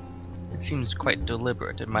 It seems quite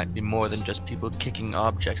deliberate. It might be more than just people kicking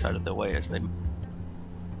objects out of their way as they...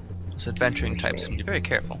 Those adventuring types can be very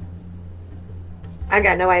careful. I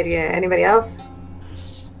got no idea. Anybody else?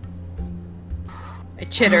 I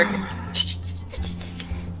chitter.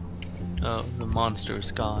 Oh, the monster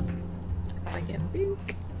is gone. I can't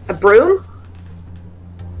speak. A broom?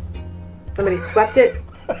 Somebody swept it?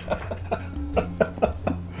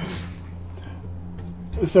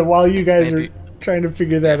 So while you guys Maybe. are trying to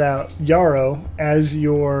figure that out, Yarrow, as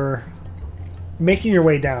you're making your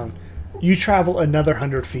way down, you travel another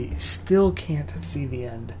 100 feet. Still can't see the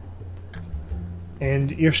end.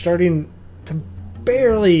 And you're starting to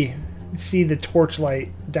barely see the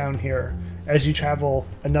torchlight down here as you travel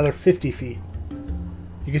another 50 feet.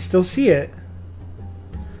 You can still see it,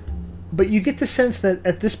 but you get the sense that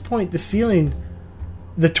at this point the ceiling,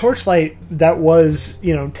 the torchlight that was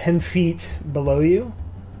 10 feet below you,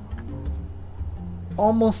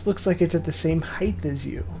 almost looks like it's at the same height as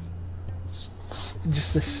you.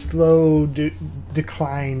 Just a slow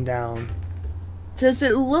decline down. Does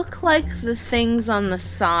it look like the things on the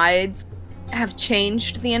sides have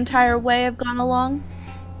changed the entire way I've gone along?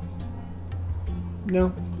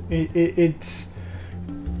 No, it's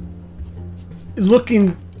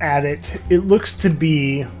looking at it. It looks to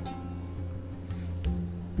be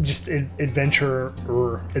just adventurer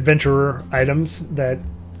items that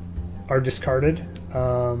are discarded.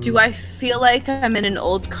 Do I feel like I'm in an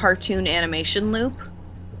old cartoon animation loop?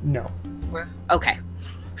 No. Okay.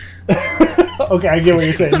 Okay, I get what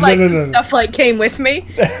you're saying. Like, No. stuff like came with me.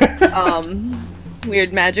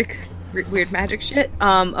 Weird magic shit.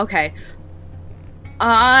 Okay.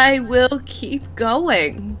 I will keep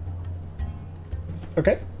going.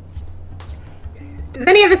 Okay. Does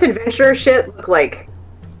any of this adventurer shit look like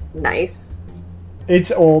nice?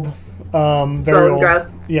 It's old. Very So old. gross.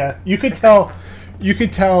 Yeah, you could tell.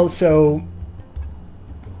 So,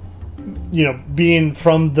 being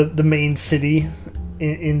from the main city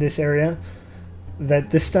in this area, that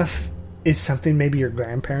this stuff is something maybe your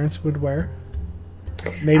grandparents would wear.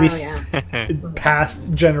 Maybe Oh, yeah.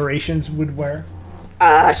 past generations would wear.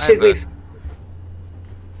 Should we? I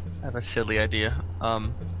have a silly idea.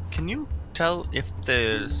 Can you tell if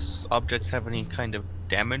the objects have any kind of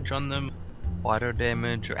damage on them? Water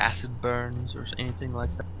damage or acid burns or anything like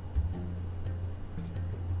that?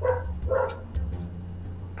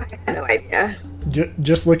 I have no idea.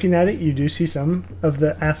 Just looking at it, you do see some of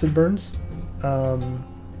the acid burns.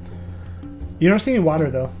 You don't see any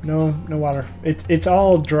water though. No water. It's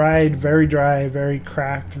all dried, very dry, very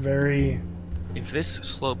cracked, very. If this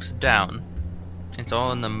slopes down, it's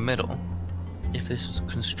all in the middle. If this is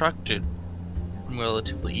constructed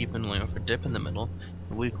relatively evenly with a dip in the middle,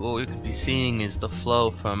 what we could be seeing is the flow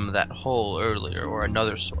from that hole earlier or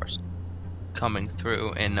another source coming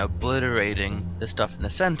through and obliterating the stuff in the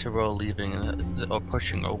center while leaving or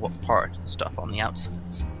pushing or apart the stuff on the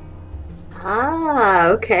outsides. Ah,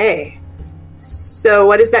 okay. So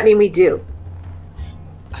what does that mean we do?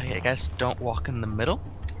 I guess don't walk in the middle.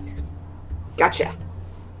 Gotcha.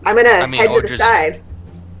 I'm gonna head or to the just- side.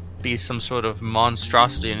 Be some sort of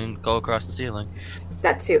monstrosity and go across the ceiling.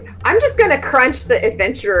 That too. I'm just gonna crunch the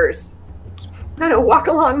adventurers. I'm gonna walk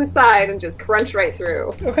along the side and just crunch right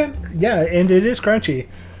through. Okay. Yeah, and it is crunchy.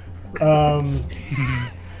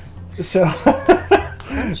 So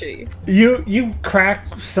Crunchy. you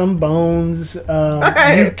crack some bones.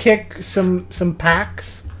 Alright. You kick some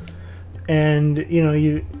packs and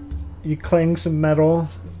you clang some metal.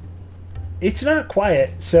 It's not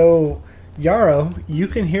quiet, so Yarrow, you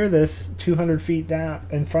can hear this 200 feet down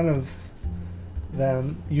in front of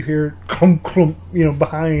them. You hear clump, clump,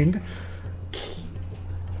 behind.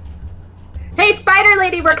 Hey, spider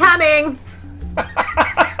lady, we're coming.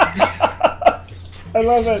 I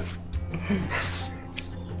love it.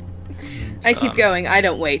 I keep going. I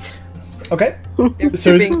don't wait. Okay. They're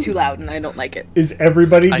So being too loud, and I don't like it. is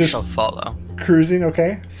everybody I just shall follow. cruising?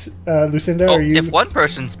 Okay. Lucinda, Oh, are you? if one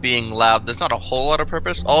person's being loud, there's not a whole lot of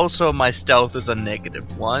purpose. Also, my stealth is a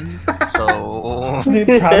 -1, so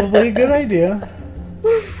Probably a good idea.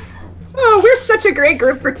 Oh, we're such a great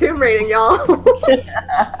group for tomb raiding, y'all.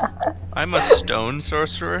 I'm a stone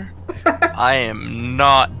sorcerer. I am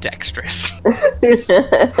not dexterous.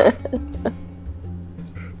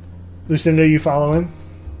 Lucinda, you following?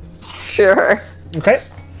 Sure. Okay.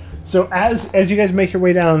 So as you guys make your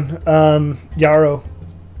way down, Yarrow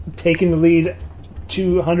taking the lead,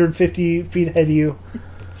 250 feet ahead of you.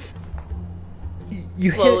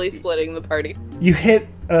 You Slowly splitting the party. you hit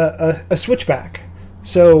a switchback.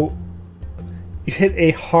 So you hit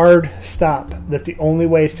a hard stop that the only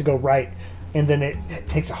way is to go right, and then it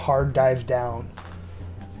takes a hard dive down.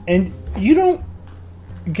 And you don't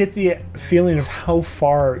get the feeling of how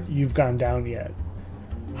far you've gone down yet.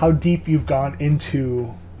 How deep you've gone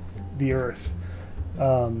into the earth.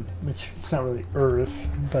 Which it's not really earth,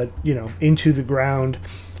 but into the ground.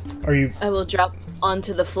 Are you I will drop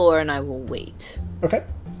onto the floor and I will wait. okay?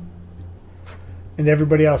 And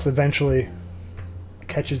everybody else eventually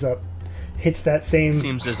catches up, hits that same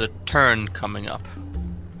Seems there's a turn coming up.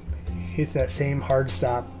 hard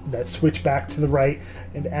stop, that switch back to the right,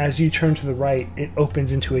 and as you turn to the right, it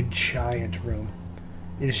opens into a giant room.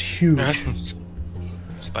 It is huge,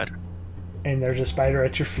 Spider. and there's a spider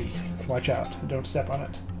at your feet. Watch out! Don't step on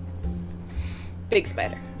it. Big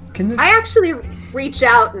spider. Can this? I actually reach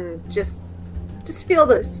out and just feel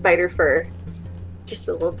the spider fur, just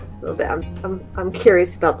a little bit. I'm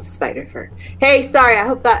curious about the spider fur. Hey, sorry.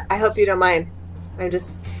 I hope you don't mind.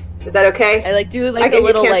 Is that okay? I do I like get- a you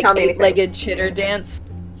little can't like tell me anything. eight-legged chitter dance.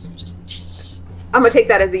 I'm gonna take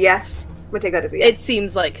that as a yes. It Yes.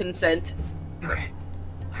 seems like consent. Okay.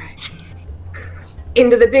 All right.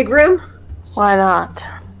 Into the big room. Why not?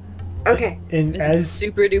 Okay. And This is as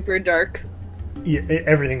super duper dark. yeah,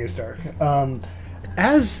 everything is dark.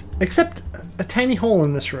 Except a tiny hole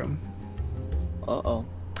in this room. Uh-oh.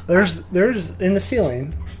 There's in the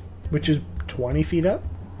ceiling, which is 20 feet up,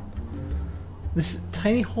 this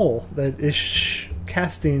tiny hole that is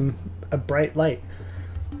casting a bright light.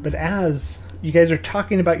 But as you guys are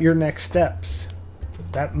talking about your next steps,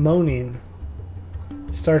 that moaning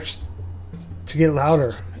starts to get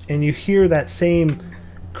louder, and you hear that same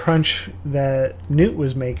crunch that Newt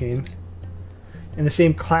was making, and the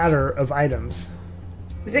same clatter of items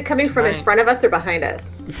Is it coming from in Right. front of us or behind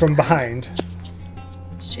us? from behind.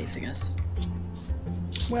 It's chasing us.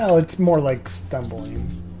 Well, it's more like stumbling.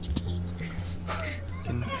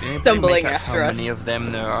 Can anybody Stumbling make out after how us. many of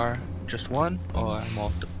them there are? Just one, or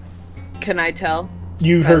multiple? Can I tell?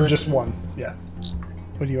 You heard listen. just one. Yeah.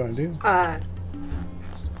 What do you want to do? I'm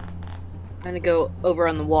gonna go over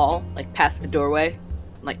on the wall, like past the doorway,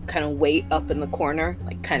 like kind of wait up in the corner,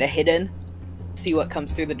 like kind of hidden, see what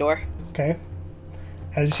comes through the door. Okay.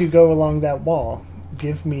 As you go along that wall,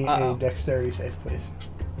 give me Uh-oh. a dexterity save, please.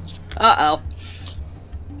 Uh-oh.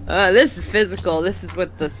 This is physical. This is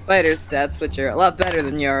with the spider stats, which are a lot better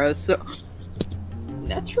than Yarrow's, so...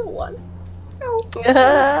 Natural 1. No.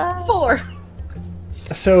 4.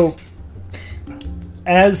 So,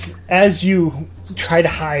 as you try to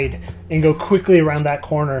hide and go quickly around that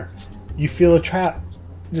corner, you feel a trap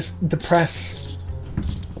just depress,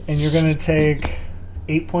 and you're going to take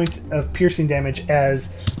 8 points of piercing damage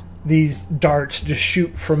as these darts just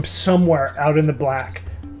shoot from somewhere out in the black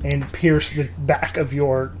and pierce the back of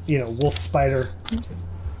your, wolf spider.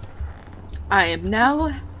 I am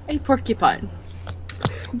now a porcupine.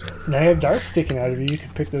 Now you have darts sticking out of you. You can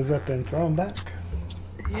pick those up and throw them back.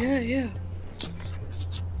 Yeah.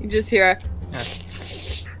 You just hear a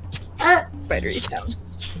Uh, spidery sound.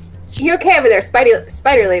 you okay over there,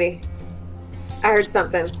 spider lady? I heard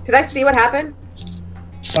something. Did I see what happened?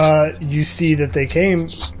 You see that they came.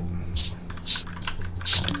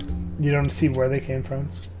 You don't see where they came from.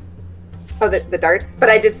 Oh, the darts. But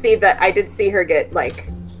I did see that. I did see her get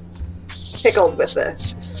pickled with the.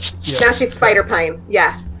 Yeah. Now she's spider pine.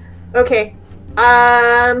 Yeah. Okay.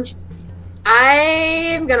 I'm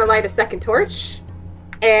gonna light a second torch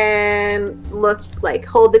and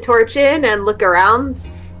hold the torch in and look around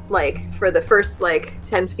like for the first like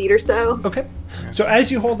 10 feet or so. Okay. So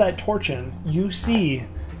as you hold that torch in, you see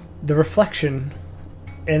the reflection,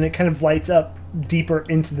 and it kind of lights up deeper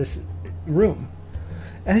into this room.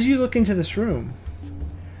 As you look into this room,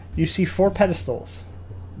 you see 4 pedestals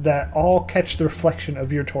that all catch the reflection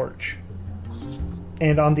of your torch.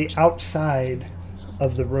 And on the outside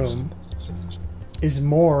of the room is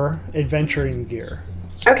more adventuring gear.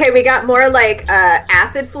 Okay, we got more like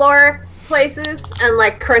acid floor places and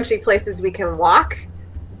like crunchy places we can walk.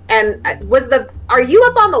 And are you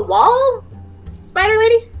up on the wall, Spider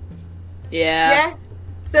Lady? Yeah.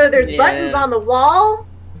 So there's buttons on the wall.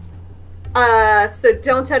 So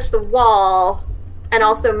don't touch the wall, and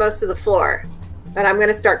also most of the floor. And I'm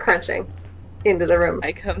gonna start crunching into the room.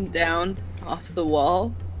 I come down off the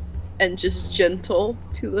wall and just gentle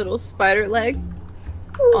 2 little spider leg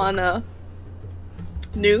on a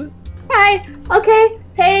Newt. Hi. Okay.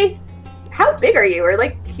 Hey. How big are you? Or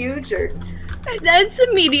like huge or? That's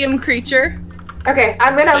a medium creature. Okay,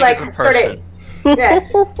 I'm gonna Big as a like start it. Yeah.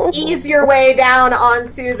 Ease your way down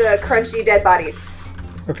onto the crunchy dead bodies.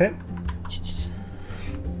 Okay.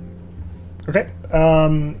 Okay.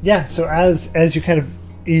 Yeah, so as you kind of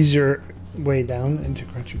ease your way down into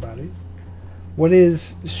crunchy bodies, what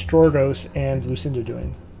is Stordos and Lucinda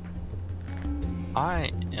doing?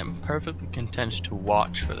 I am perfectly content to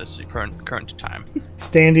watch for this current time.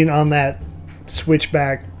 Standing on that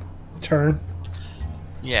switchback turn?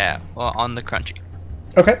 Yeah, well, on the crunchy.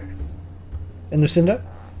 Okay. And Lucinda?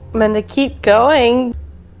 I'm gonna keep going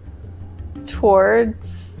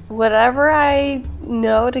towards whatever I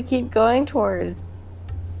know to keep going towards.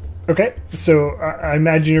 Okay, so I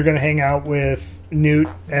imagine you're going to hang out with Newt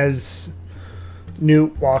as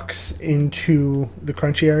Newt walks into the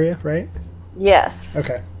crunchy area, right? Yes.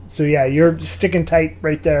 Okay, so yeah, you're sticking tight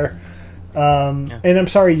right there. And I'm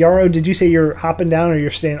sorry, Yarrow, did you say you're hopping down or you're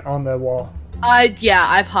staying on the wall? Yeah,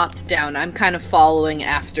 I've hopped down. I'm kind of following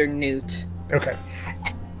after Newt. Okay.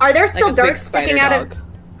 Are there still Like a big darts sticking spider out dog. of?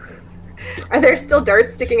 Are there still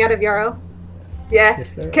darts sticking out of Yarrow? Yeah.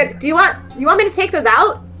 Yes, there Do you want me to take those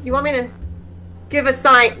out? You want me to give a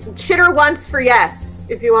sign? Chitter once for yes.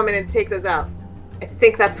 If you want me to take those out, I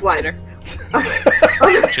think that's once. Okay.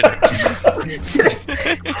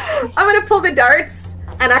 I'm gonna pull the darts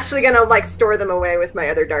and actually gonna like store them away with my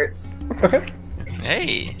other darts. Okay.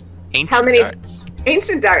 Hey, ancient How many- darts.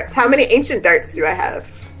 Ancient darts. How many ancient darts do I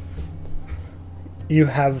have? You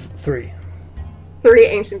have 3. 3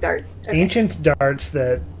 ancient darts. Okay. Ancient darts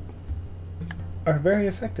that are very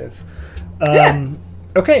effective. Yeah.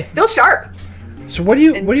 Okay, Still sharp. so what do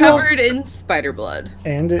you And all... covered in spider blood.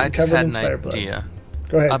 And I just covered had in an spider blood. idea.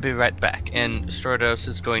 Go ahead. I'll be right back. And Stordos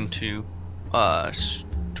is going to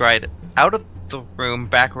stride out of the room,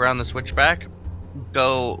 back around the switchback,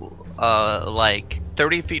 go like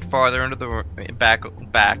 30 feet farther into the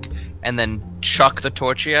back, and then chuck the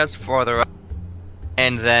torch he has farther up.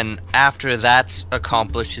 And then after that's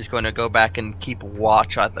accomplished, he's going to go back and keep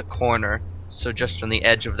watch at the corner. So just on the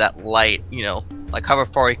edge of that light, you know, like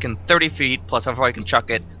however far he can, 30 feet, plus how far he can chuck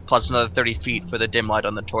it, plus another 30 feet for the dim light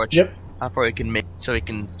on the torch. Yep. How far he can make, so he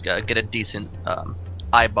can get a decent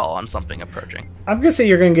eyeball on something approaching. I'm going to say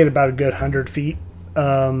you're going to get about a good 100 feet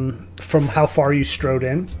from how far you strode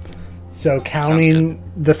in. So counting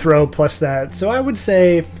the throw plus that. So I would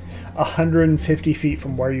say 150 feet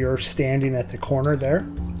from where you're standing at the corner there,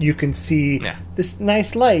 you can see this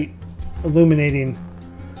nice light illuminating.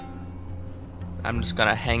 I'm just going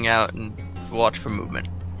to hang out and watch for movement.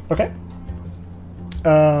 Okay.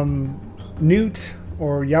 Newt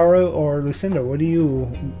or Yarrow or Lucinda, what do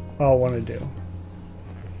you all want to do?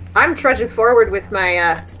 I'm trudging forward with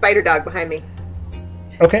my spider dog behind me.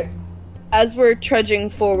 Okay. As we're trudging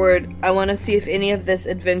forward, I want to see if any of this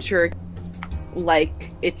adventure,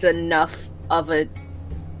 like, it's enough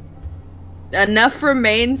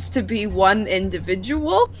remains to be one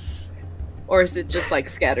individual, or is it just like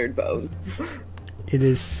scattered bone? It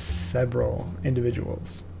is several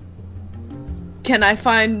individuals. Can I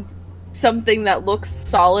find something that looks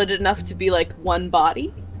solid enough to be like one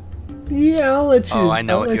body? Yeah, I'll let you. Oh, I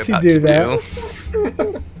know I'll what let you're you about do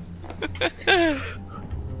to that.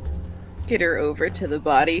 Get her over to the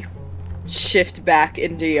body, shift back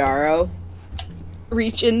into Yarrow,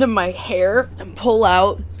 reach into my hair and pull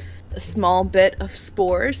out a small bit of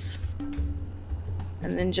spores,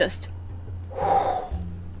 and then just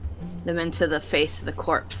them into the face of the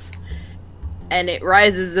corpse. And it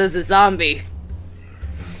rises as a zombie.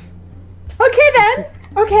 Okay then.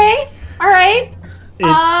 Okay. All right.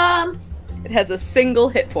 It has a single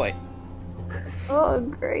hit point. Oh,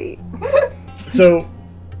 great. So,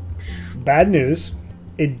 bad news.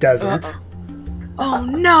 It doesn't. Oh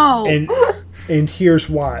no! And here's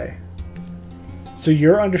why. So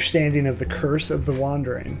your understanding of the curse of the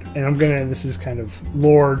wandering, and this is kind of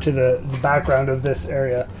lore to the background of this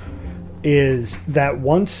area, is that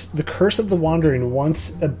once the curse of the wandering,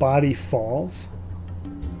 once a body falls,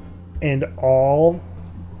 and all,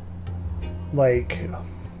 like,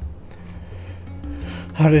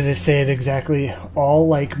 how did I say it exactly? All,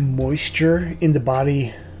 like, moisture in the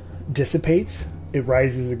body dissipates, it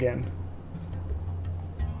rises again.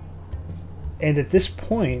 And at this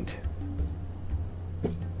point,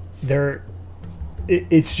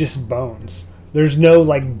 it's just bones. There's no,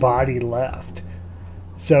 like, body left.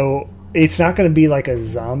 So it's not going to be like a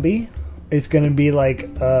zombie. It's going to be like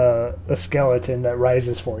a skeleton that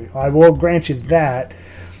rises for you. I will grant you that,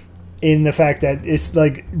 in the fact that it's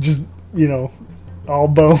like just, all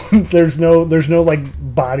bones. There's no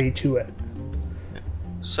like body to it.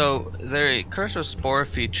 So the Curse of Spore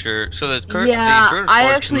feature. So the Curse. Yeah, the I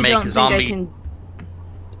Spores actually can make don't zombie, think I can.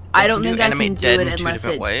 I don't think I can animate do dead it in two unless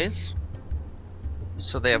different ways.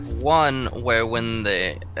 So they have one where when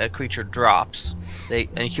a creature drops, a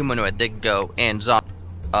humanoid, they go and zombie,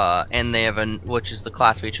 and they have which is the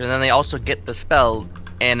class feature, and then they also get the spell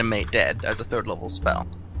Animate Dead as a 3rd level spell,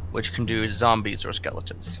 which can do zombies or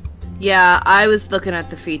skeletons. Yeah, I was looking at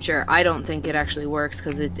the feature. I don't think it actually works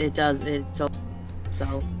because it does it so.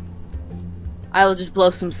 I will just blow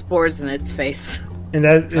some spores in its face. And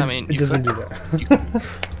it doesn't do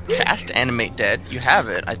that. You cast Animate Dead. You have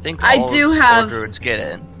it. I think I all do Spore have- druids get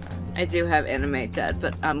it. I do have Animate Dead,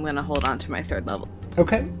 but I'm gonna hold on to my 3rd level.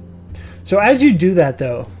 Okay. So as you do that,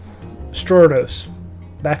 though, Strordos,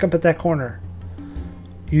 back up at that corner,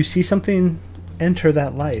 you see something enter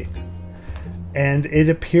that light. And it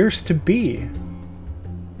appears to be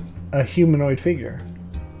a humanoid figure.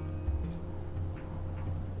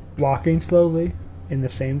 Walking slowly in the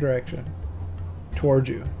same direction towards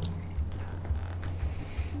you.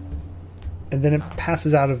 And then it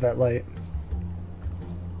passes out of that light.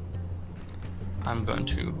 I'm going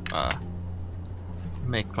to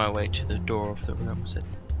make my way to the door of the room.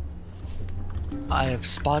 I have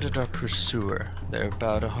spotted our pursuer. They're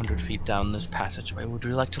about 100 feet down this passageway. Would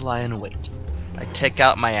you like to lie in wait? I take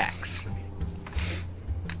out my axe.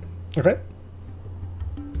 Okay.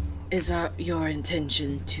 Is your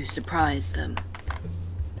intention to surprise them?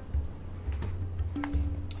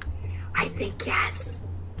 I think yes.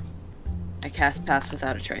 I cast Pass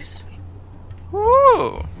Without a Trace.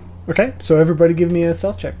 Woo! Okay, so everybody give me a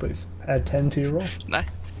stealth check, please. Add 10 to your roll. Nice.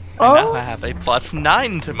 Oh. Now I have a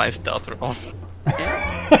 +9 to my stealth roll.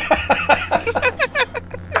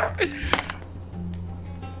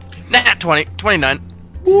 Nah, 29.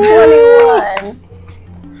 21.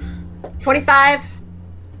 25.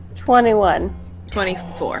 21.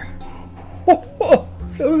 24.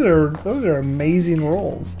 Those are amazing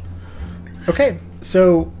rolls. Okay,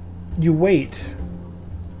 so you wait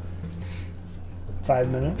 5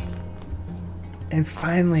 minutes, and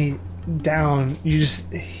finally down you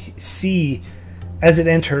just see as it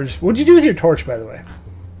enters. What'd you do with your torch, by the way?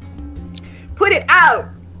 Put it out.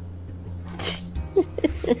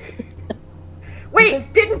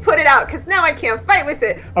 Wait, didn't put it out because now I can't fight with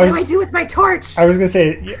it. What do I do with my torch? I was gonna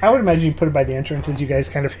say, I would imagine you put it by the entrance as you guys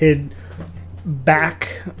kind of hid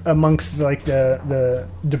back amongst like the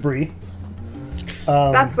debris.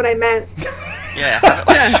 That's what I meant. Yeah, have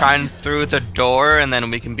it like shine through the door, and then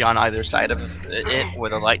we can be on either side of it where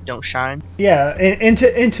the light don't shine. Yeah, and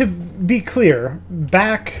to be clear,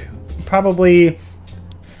 back probably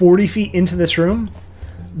 40 feet into this room,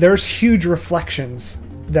 there's huge reflections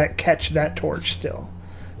that catch that torch still.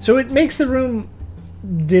 So it makes the room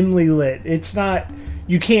dimly lit. It's not,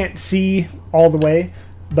 you can't see all the way,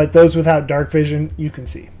 but those without dark vision, you can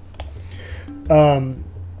see.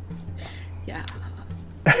 Yeah.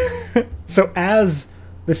 So as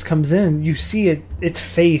this comes in, you see its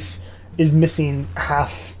face is missing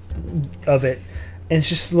half of it, and it's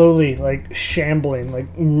just slowly like shambling, like,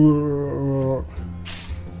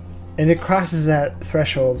 and it crosses that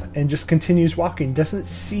threshold and just continues walking. Doesn't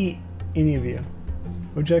see any of you.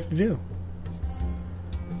 What would you like to do?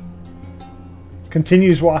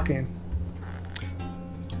 Continues walking.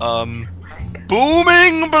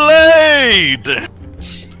 Booming blade.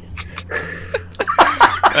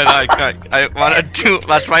 And I want to do.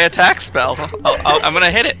 That's my attack spell. I'm gonna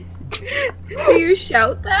hit it. Do you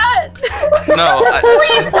shout that? No.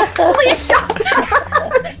 Please shout.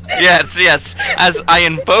 Yes. As I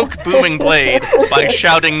invoke Booming Blade by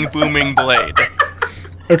shouting Booming Blade.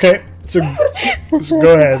 Okay, so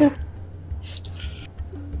go ahead.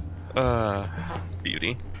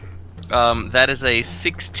 Beauty. That is a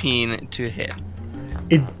 16 to hit.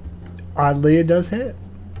 It Oddly, it does hit.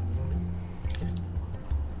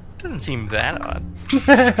 Doesn't seem that odd.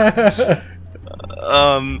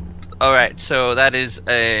 Alright, so that is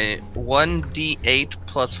a 1d8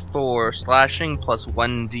 plus 4 slashing plus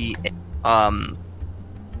 1d8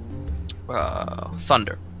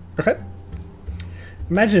 thunder. Okay.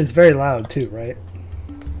 Imagine it's very loud too, right?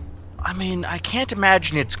 I mean, I can't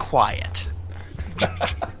imagine it's quiet.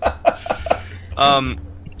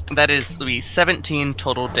 That is will be 17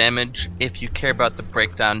 total damage. If you care about the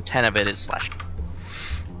breakdown, 10 of it is slashing.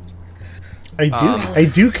 I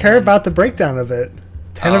do care about the breakdown of it.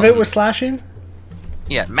 10 of it was slashing?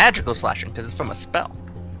 Yeah, magical slashing, because it's from a spell.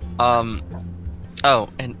 Oh,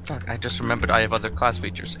 and fuck, I just remembered I have other class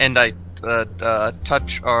features. And I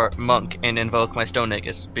touch our monk and invoke my Stone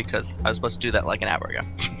Aegis, because I was supposed to do that like an hour ago.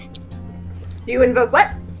 You invoke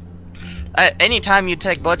what? Anytime you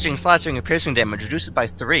take bludgeoning, slashing, or piercing damage, reduce it by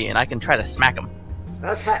 3, and I can try to smack him.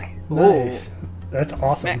 Okay. Nice. That's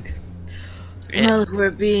awesome. Smack. Yeah. Well, if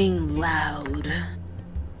we're being loud,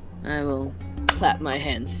 I will clap my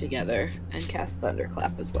hands together and cast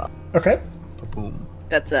Thunderclap as well. Okay. Boom.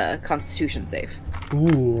 That's a Constitution save.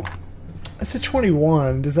 Ooh. That's a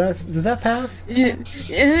 21. Does that pass?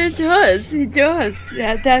 It does. It does.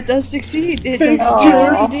 That does succeed. It Thanks, does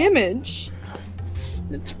Jordan. 30 damage.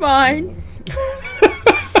 It's fine.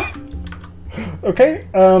 Okay.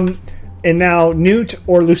 And now Newt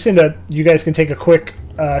or Lucinda, you guys can take a quick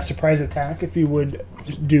surprise attack if you would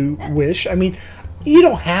wish. I mean, you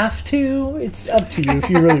don't have to. It's up to you if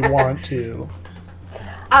you really want to.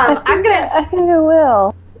 I think I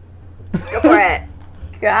will. go for it.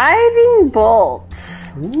 Guiding bolt.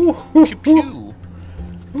 Ooh. Pew pew.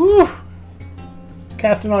 Ooh.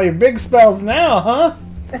 Casting all your big spells now, huh?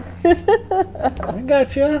 I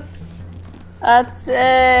gotcha. That's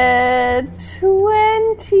a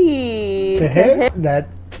 20 To hit? That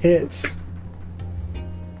hits.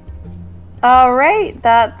 All right,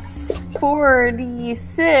 that's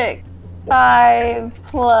 4d6. 5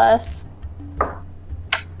 plus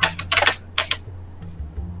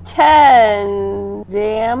 10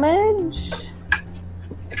 damage.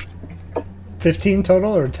 15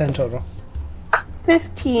 total or 10 total?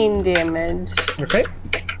 15 damage. Okay.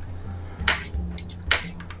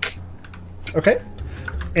 Okay.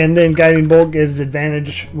 And then Guiding Bolt gives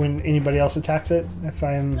advantage when anybody else attacks it, if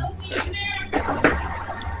I'm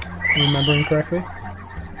remembering correctly.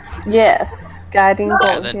 Yes, guiding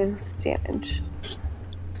bolt then- gives damage.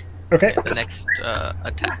 Okay. The next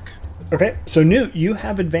attack. Okay. So Newt, you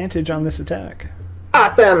have advantage on this attack.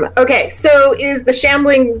 Awesome. Okay, so is the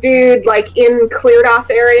shambling dude like in cleared off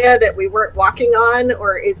area that we weren't walking on,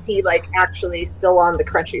 or is he like actually still on the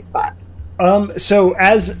crunchy spot? So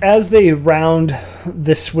as they round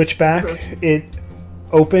the switchback, it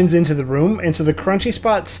opens into the room, and so the crunchy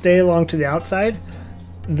spots stay along to the outside.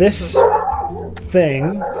 This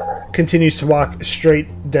thing continues to walk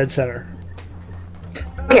straight dead center.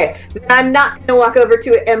 Okay, then I'm not going to walk over to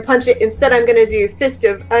it and punch it. Instead, I'm going to do Fist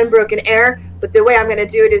of Unbroken Air, but the way I'm going to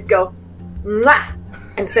do it is go, mwah,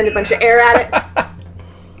 and send a bunch of air at it.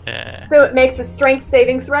 Yeah. So it makes a strength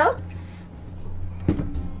saving throw.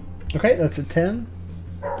 Okay, that's a 10.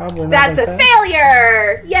 Probably not That's a like that.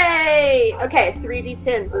 failure! Yay! Okay,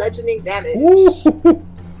 3d10 bludgeoning damage. Ooh.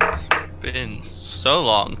 It's been so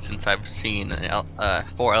long since I've seen a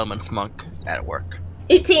 4 Elements monk at work.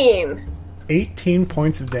 18. 18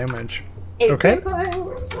 points of damage. 18 Okay.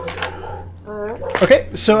 points. Okay,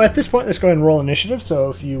 so at this point, let's go ahead and roll initiative. So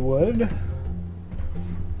if you would.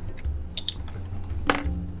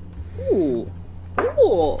 Ooh.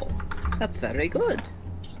 Ooh. That's very good.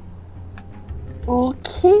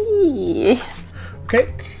 Okay.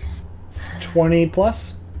 Okay. 20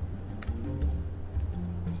 plus.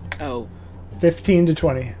 Oh. 15 to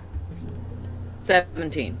 20.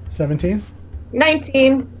 17. 17.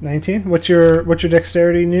 19. 19. What's your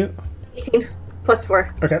dexterity, Newt? 18. Plus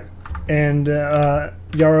 4. Okay. And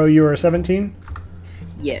Yarrow, you were 17.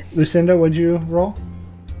 Yes. Lucinda, what'd you roll?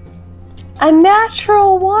 A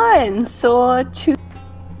natural 1, so a 2.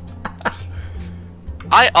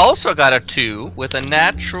 I also got a 2 with a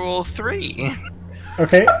natural 3.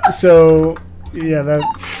 Okay, so yeah,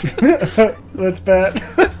 that that's bad.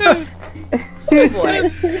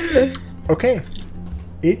 Boy. Okay,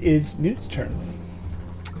 it is Newt's turn.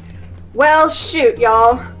 Well, shoot,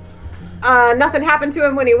 y'all. Nothing happened to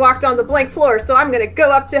him when he walked on the blank floor, so I'm gonna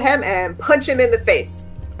go up to him and punch him in the face.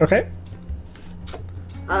 Okay.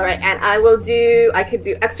 Alright, and I could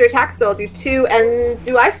do extra attacks, so I'll do 2, and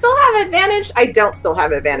do I still have advantage? I don't still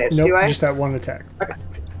have advantage, Nope, do I? just that one attack.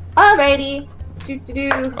 Alrighty.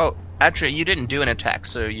 Do. Actually, you didn't do an attack,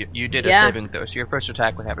 so you did a Yeah. saving throw. So your first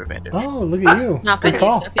attack would have advantage. Oh, look at you. Not Good been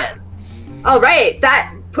call. used up yet. All right,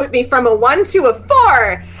 that put me from a 1 to a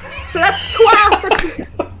 4. So that's 12.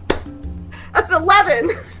 That's 11.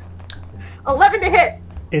 11 to hit.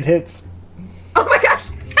 It hits. Oh my gosh!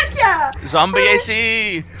 Heck yeah! Zombie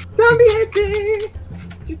AC! Zombie AC.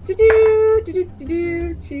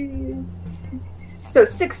 So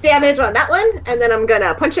 6 damage on that one, and then I'm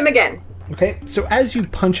gonna punch him again. Okay, so as you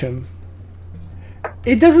punch him,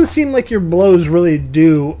 it doesn't seem like your blows really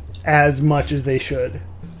do as much as they should.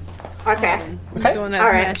 Okay. You Okay. don't have All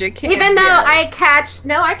right. magic hands Even though yet. I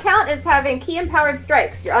count as having key empowered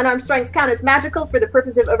strikes. Your unarmed strikes count as magical for the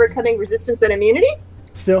purpose of overcoming resistance and immunity.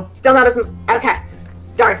 Still. Still not as okay.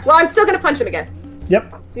 Darn. Well, I'm still gonna punch him again.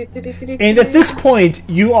 Yep. And at this point,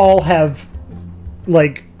 you all have,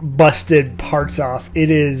 like, busted parts off.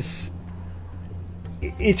 It's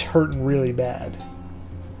hurting really bad.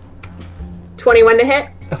 21 to hit.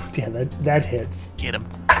 Oh, yeah, that hits. Get him.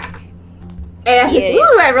 And Yeah.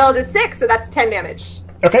 ooh, I rolled a 6, so that's 10 damage.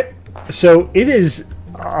 Okay, so it is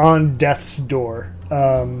on death's door,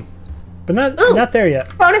 but not there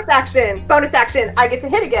yet. Bonus action. Bonus action. I get to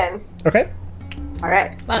hit again. Okay, All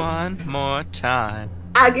right. One more time.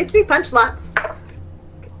 I get to punch lots.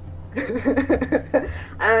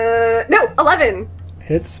 No, 11.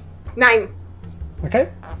 hits. 9. Okay.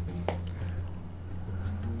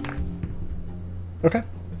 Okay.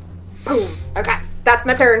 Boom. Okay, that's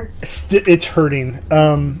my turn. It's hurting.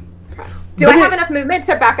 Do But I have enough movement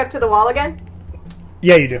to back up to the wall again?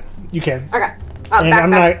 Yeah, you do. You can. Okay. And I'm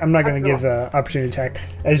not back going to to the give wall. opportunity attack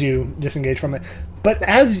as you disengage from it. But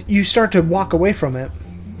as you start to walk away from it,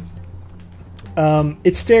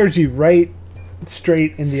 it stares you right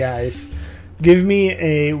straight in the eyes. Give me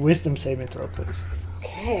a wisdom saving throw, please.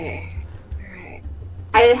 Okay. Alright.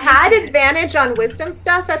 I had advantage on wisdom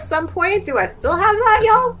stuff at some point. Do I still have that,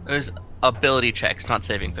 y'all? There's ability checks, not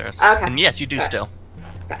saving throws. Okay. And yes, you do Okay. still.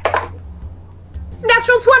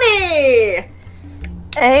 Natural 20!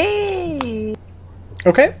 Hey.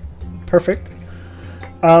 Okay, perfect.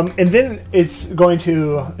 And then it's going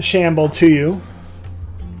to shamble to you.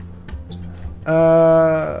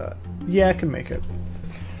 Yeah, I can make it.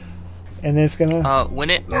 And then it's gonna. When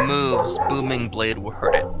it moves, Booming Blade will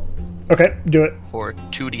hurt it Okay, do it. for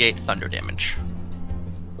 2d8 thunder damage.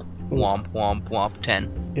 Womp womp womp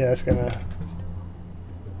 10. Yeah, that's gonna.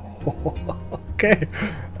 Okay.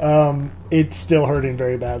 It's still hurting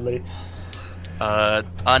very badly.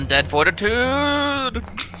 Undead Fortitude!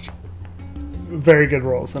 Very good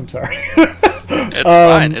rolls. I'm sorry. It's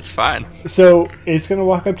fine, it's fine. So it's gonna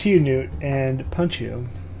walk up to you, Newt, and punch you.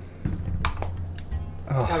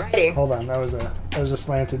 Oh, Alrighty. hold on, that was a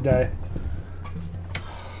slanted die.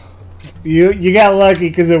 You got lucky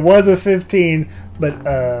because it was a 15, but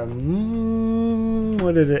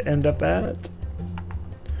what did it end up at?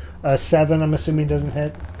 A 7. I'm assuming doesn't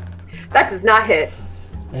hit. That does not hit.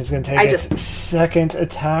 And it's gonna take I its just- second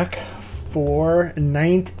attack for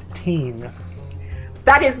 19.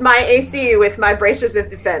 That is my AC with my bracers of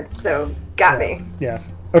defense, so got me. Yeah.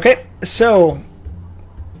 Okay, so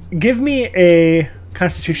give me a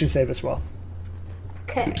Constitution save as well.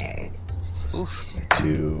 Okay. Oof.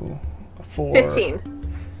 2, 4. 15.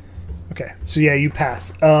 Okay, so yeah, you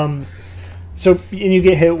pass. So and you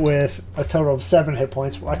get hit with a total of 7 hit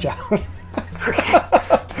points. Watch out.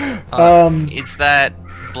 Is that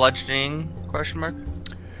bludgeoning? Question mark.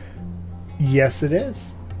 Yes, it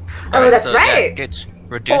is. Oh, that's so right. That gets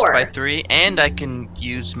reduced 4. by 3, and I can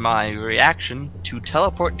use my reaction to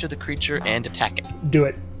teleport to the creature and attack it. Do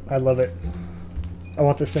it. I love it. I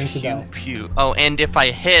want this thing to Pew die. pew. Oh, and if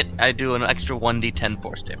I hit, I do an extra 1d10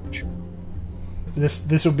 force damage.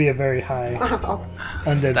 This will be a very high Oh.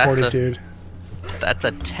 undead That's fortitude. That's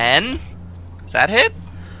a 10? Does that hit?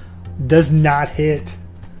 Does not hit.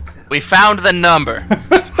 We found the number.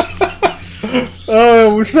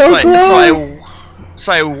 Oh, we're so close.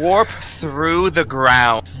 So I warp through the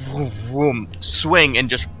ground, vroom, vroom, swing, and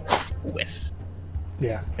just whiff.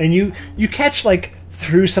 Yeah, and you catch like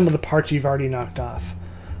through some of the parts you've already knocked off.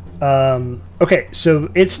 Okay, so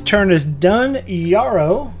its turn is done.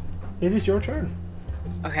 Yarrow, it is your turn.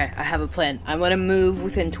 Okay, I have a plan. I want to move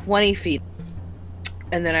within 20 feet.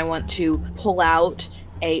 And then I want to pull out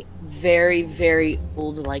a very, very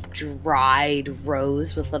old, like, dried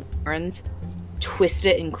rose with little thorns, twist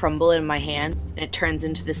it and crumble it in my hand, and it turns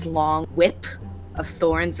into this long whip of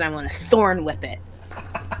thorns, and I want to thorn whip it.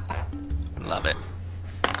 Love it.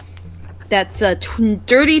 That's a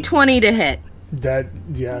dirty 20 to hit. That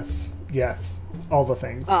yes, all the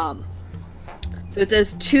things. So it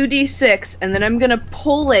does 2d6, and then I'm gonna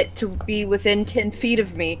pull it to be within 10 feet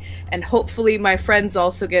of me, and hopefully my friends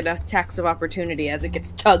also get attacks of opportunity as it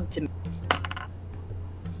gets tugged to me.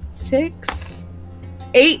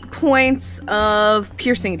 8 points of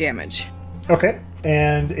piercing damage. Okay.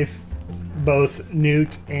 And if both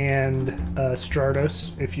Newt and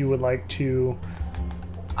Stratos, if you would like to...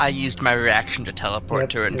 I used my reaction to teleport Yep,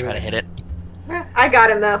 to it and try to hit it. I got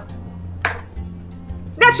him though.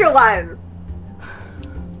 Natural one.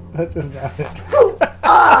 That does not hit.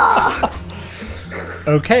 Ah!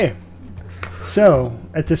 Okay. So,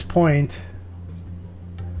 at this point...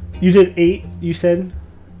 You did 8, you said,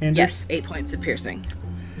 Anders? Yes, 8 points of piercing.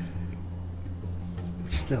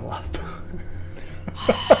 It's still up.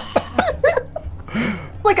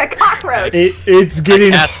 It's like a cockroach. It's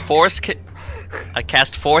getting... I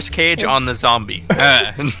cast Force Cage on the zombie.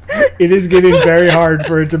 It is getting very hard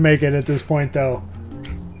for it to make it at this point, though.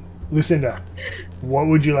 Lucinda, what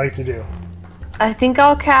would you like to do? I think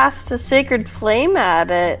I'll cast a Sacred Flame at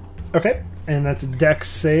it. Okay, and that's a Dex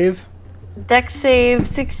save. Dex save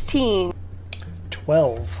 16.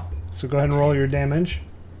 12. So go ahead and roll your damage.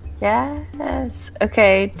 Yes.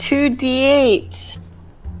 Okay, 2d8.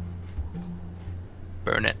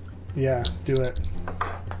 Burn it. Yeah, do it.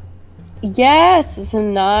 Yes, it's a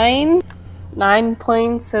 9. 9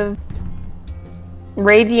 points of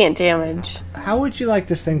radiant damage. How would you like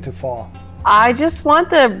this thing to fall? I just want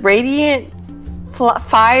the radiant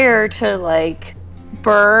fire to, like,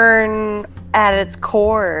 burn at its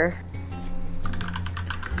core.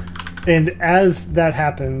 And as that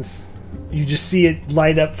happens, you just see it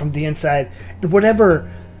light up from the inside. And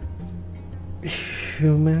whatever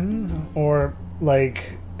human or,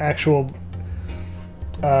 like, actual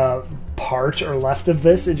part or left of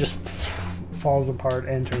this, it just falls apart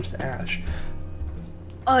and turns to ash.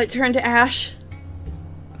 Oh, it turned to ash.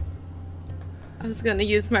 I was gonna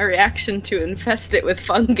use my reaction to infest it with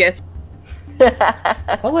fungus.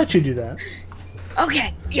 I'll let you do that.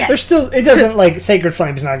 Okay, yes. There's still, it doesn't, like, Sacred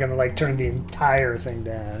Flame's not gonna, like, turn the entire thing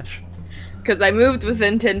to ash. Because I moved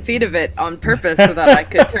within 10 feet of it on purpose so that I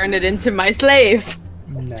could turn it into my slave.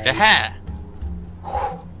 Nice. Aha!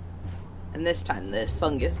 And this time the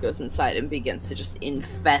fungus goes inside and begins to just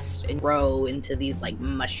infest and grow into these, like,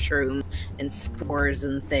 mushrooms and spores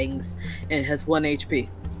and things. And it has 1 HP.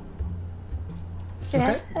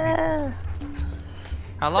 Okay. Yeah.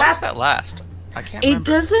 How long does that last? I can't It remember.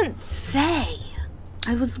 doesn't say.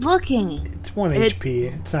 I was looking. It's 1 HP.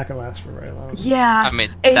 It's not gonna last for very long. Yeah. I mean,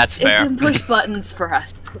 that's It fair. can push buttons for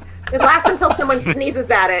us. It lasts until someone sneezes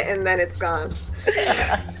at it, and then it's gone.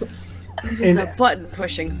 It's And a button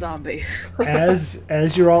pushing zombie. as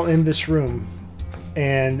you're all in this room,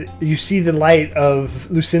 and you see the light of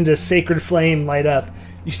Lucinda's Sacred Flame light up,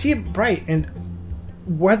 you see it bright, and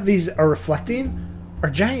what these are reflecting are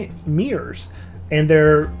giant mirrors, and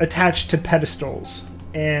they're attached to pedestals.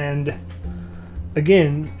 And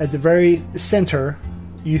again, at the very center,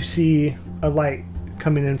 you see a light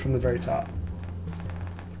coming in from the very top.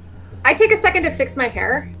 I take a second to fix my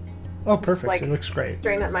hair. Oh, Just, perfect. like, It looks great.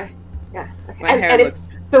 Straighten up my... Yeah, okay. My hair And it's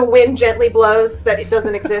the wind gently blows that it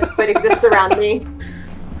doesn't exist, but exists around me.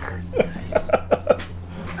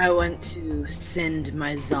 I want to send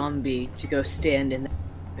my zombie to go stand in the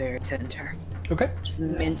very center. Okay. Just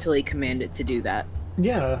mentally command it to do that.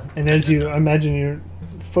 Yeah, and as you imagine, you're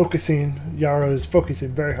focusing, Yarrow is focusing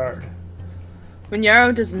very hard. When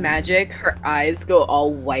Yarrow does magic, her eyes go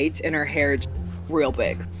all white and her hair is real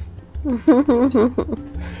big.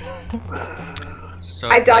 So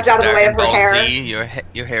I dodge out of the way of her Dragon Ball hair. Z,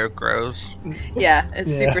 your hair grows. Yeah,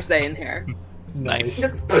 it's Yeah. Super Saiyan hair. Nice.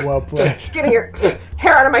 Just- Well played. Getting your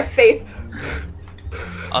hair out of my face.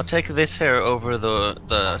 I'll take this hair over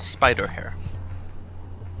the spider hair.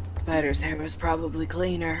 Spider's hair was probably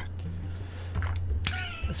cleaner.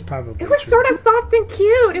 That's probably It was true. sort of soft and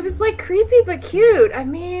cute. It was like creepy but cute. I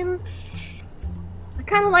mean, I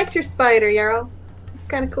kind of liked your spider, Yarrow. It's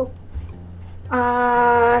kind of cool.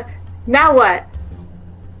 Now what?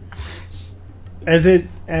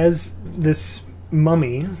 As this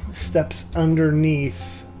mummy steps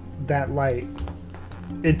underneath that light,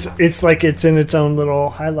 it's like it's in its own little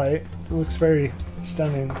highlight. It looks very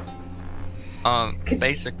stunning.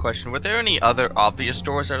 Basic question: were there any other obvious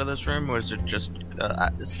doors out of this room, or is it just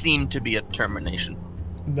seemed to be a termination?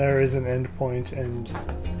 There is an end point, and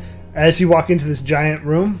as you walk into this giant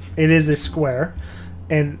room, it is a square,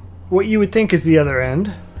 and what you would think is the other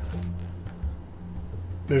end,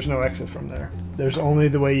 there's no exit from there. There's only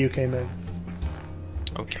the way you came in.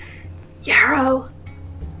 Okay. Yarrow,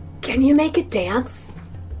 can you make it dance?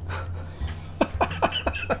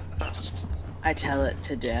 I tell it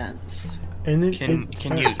to dance. And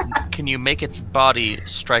it Can you make its body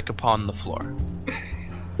strike upon the floor?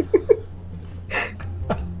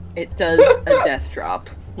 It does a death drop.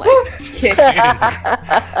 Like, kick.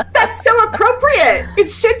 That's so appropriate. It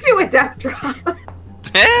should do a death drop.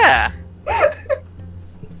 Yeah.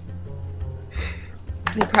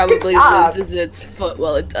 It probably Good job. loses its foot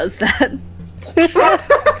while it does that.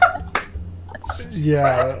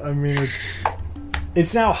 Yeah, I mean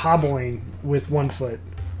it's now hobbling with one foot,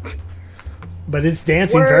 but it's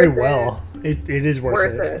dancing Worth very it. well. It is worth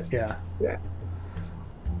Worth it. it. Yeah. Yeah.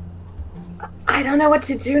 I don't know what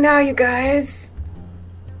to do now, you guys.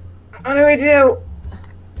 What do we do?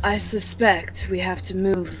 I suspect we have to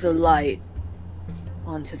move the light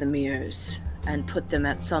onto the mirrors and put them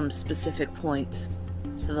at some specific point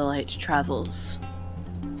so the light travels.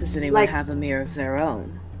 Does anyone Like- have a mirror of their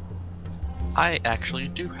own? I actually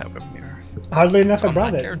do have a mirror. Oddly enough, I On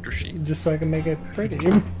brought my it character sheet. just so I can make it pretty.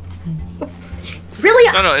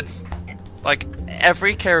 Really? No, it's like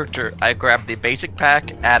every character. I grab the basic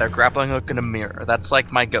pack, add a grappling hook, and a mirror. That's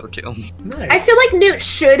like my go-to. Nice. I feel like Newt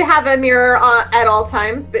should have a mirror at all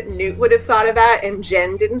times, but Newt would have thought of that, and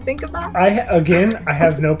Jen didn't think of that. I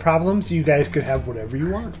have no problems. You guys could have whatever you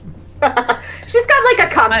want. She's got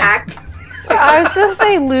like a compact. I was gonna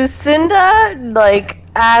say Lucinda, like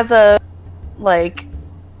as a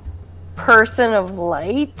person of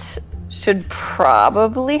light, should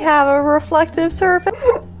probably have a reflective surface.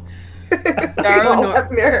 We Yarrow all nor-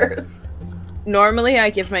 have mirrors. Normally, I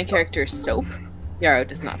give my character soap. Yarrow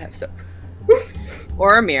does not have soap.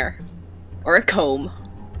 Or a mirror. Or a comb.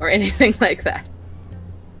 Or anything like that.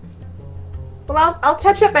 Well, I'll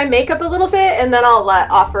touch up my makeup a little bit, and then I'll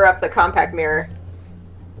offer up the compact mirror.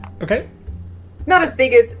 Okay. Not as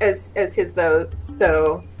big as his though,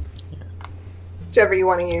 so whichever you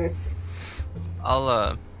want to use.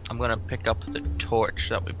 I'm gonna pick up the torch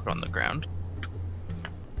that we put on the ground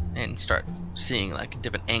and start seeing like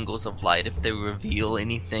different angles of light if they reveal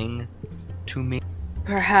anything to me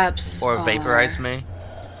Perhaps or vaporize our me.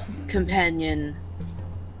 companion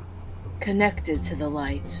connected to the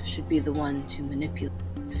light should be the one to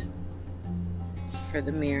manipulate for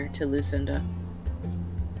the mirror to Lucinda.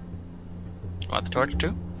 Want the torch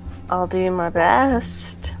too? I'll do my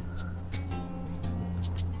best.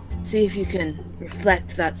 See if you can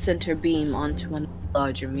reflect that center beam onto one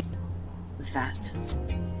larger mirror. With that,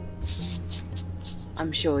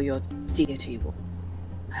 I'm sure your deity will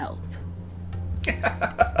help.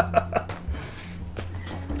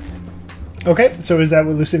 Okay, so is that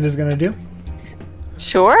what Lucinda's gonna do?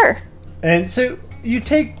 Sure. And so you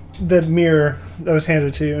take the mirror that was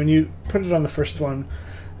handed to you and you put it on the first one,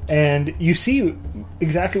 and you see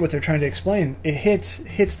exactly what they're trying to explain. It hits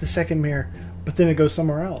the second mirror, but then it goes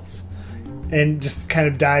somewhere else and just kind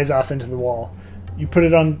of dies off into the wall. You put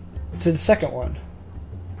it on to the second one.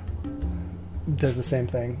 It does the same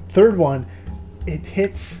thing. Third one, it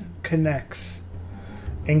hits, connects,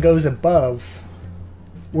 and goes above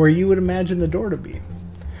where you would imagine the door to be.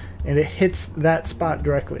 And it hits that spot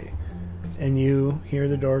directly. And you hear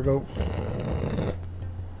the door go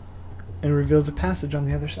and reveals a passage on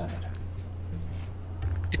the other side.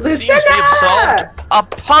 It seems we Lucinda! have solved a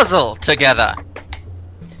puzzle together.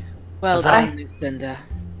 Well Was that- done, Lucinda.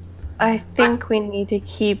 I think we need to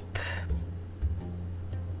keep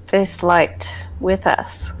this light with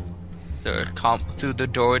us. So through the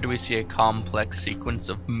door, do we see a complex sequence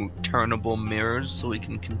of turnable mirrors so we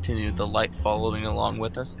can continue the light following along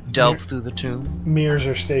with us? Delve through the tomb? Mirrors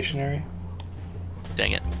are stationary.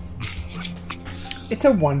 Dang it. It's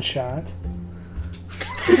a one shot.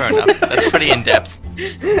 Fair enough. That's pretty in-depth.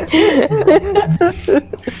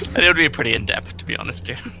 It would be pretty in-depth, to be honest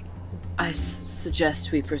here. I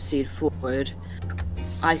suggest we proceed forward.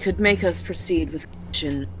 I could make us proceed with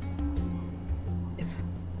action if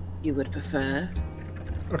you would prefer.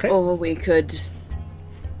 Okay. Or we could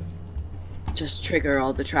just trigger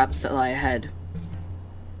all the traps that lie ahead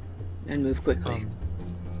and move quickly.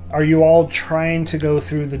 Are you all trying to go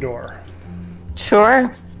through the door?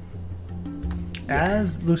 Sure.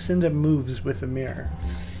 As Lucinda moves with the mirror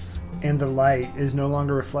and the light is no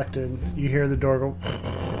longer reflected, you hear the door go.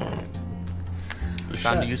 We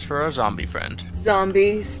found a Shut. use for our zombie friend.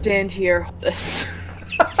 Zombie, stand here. Hold this.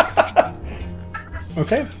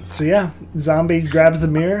 Okay, so yeah, zombie grabs the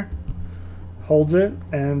mirror, holds it,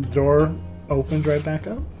 and the door opens right back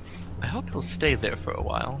up. I hope he'll stay there for a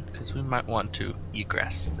while, because we might want to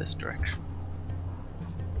egress this direction.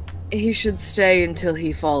 He should stay until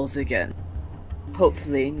he falls again.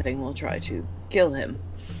 Hopefully, nothing will try to kill him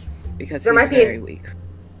because There he's might be very weak.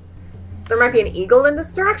 There might be an eagle in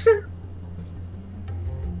this direction.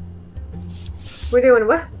 We're doing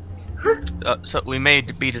what? So we may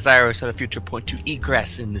be desirous at a future point to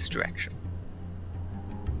egress in this direction.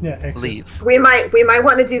 Yeah, excellent. Leave. We might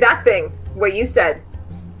want to do that thing. What you said.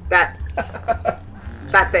 That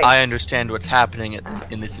thing. I understand what's happening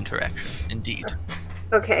in this interaction. Indeed.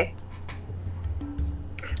 Okay.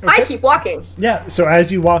 Okay. I keep walking. Yeah, so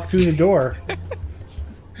as you walk through the door,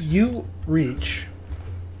 you reach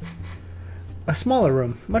a smaller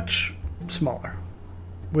room, much smaller,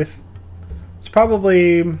 with it's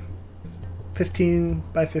probably 15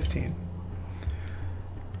 by 15.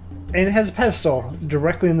 And it has a pedestal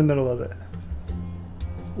directly in the middle of it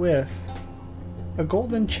with a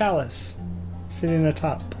golden chalice sitting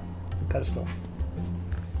atop the pedestal.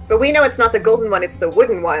 But we know it's not the golden one, it's the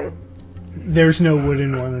wooden one. There's no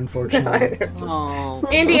wooden one, unfortunately. Oh.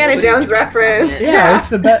 Indiana Jones reference. Yeah, it's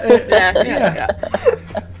the best. Yeah.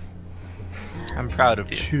 I'm proud of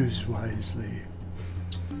you. Choose wisely.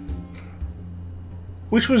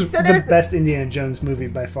 Which was So the there's- best Indiana Jones movie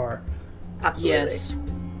by far. Absolutely. Yes.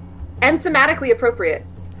 And thematically appropriate.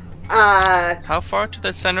 How far to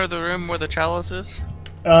the center of the room where the chalice is?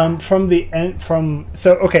 From the end,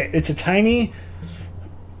 okay, it's a tiny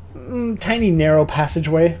narrow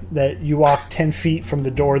passageway that you walk 10 feet from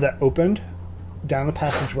the door that opened down the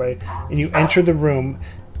passageway, and you enter the room.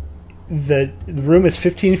 The room is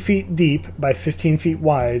 15 feet deep by 15 feet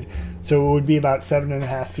wide, so it would be about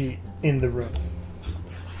 7.5 feet in the room.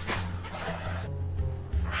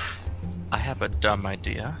 I have a dumb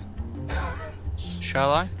idea.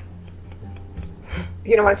 Shall I?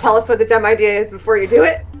 You don't want to tell us what the dumb idea is before you do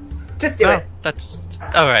it? Just do it. That's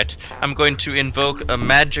alright. I'm going to invoke a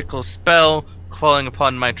magical spell, calling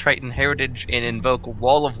upon my Triton heritage, and invoke a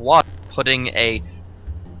wall of water, putting a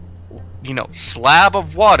slab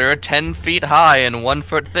of water 10 feet high and 1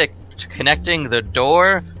 foot thick, connecting the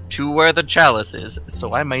door to where the chalice is,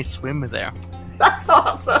 so I may swim there. That's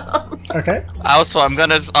awesome. Okay. Also, I'm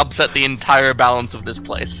gonna upset the entire balance of this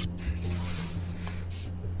place.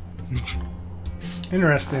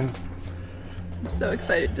 Interesting. I'm so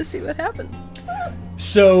excited to see what happens.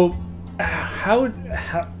 So, how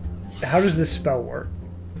does this spell work?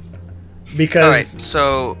 Because Alright,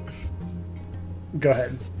 so go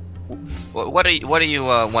ahead. what are you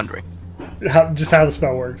wondering? How the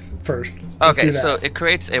spell works first. Let's Okay, do that. so it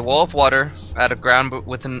creates a wall of water at a ground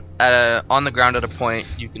on the ground at a point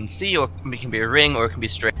you can see, or it can be a ring, or it can be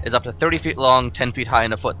straight. It's up to 30 feet long, 10 feet high,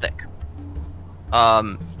 and a foot thick.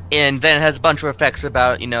 And then it has a bunch of effects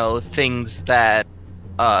about things that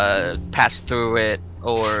pass through it,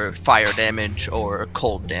 or fire damage, or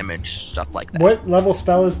cold damage, stuff like that. What level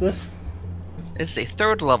spell is this? It's a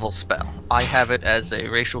 3rd level spell. I have it as a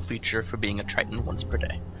racial feature for being a Triton once per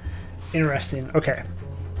day. Interesting. Okay.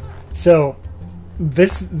 So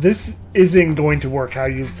this isn't going to work how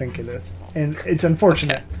you think it is. And it's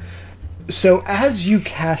unfortunate. Okay. So as you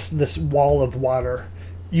cast this wall of water,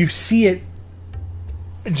 you see it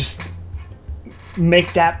just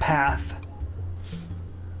make that path.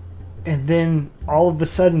 And then all of a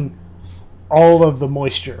sudden all of the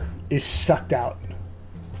moisture is sucked out.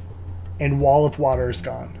 And wall of water is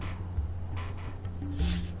gone.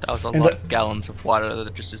 That was a And lot of gallons of water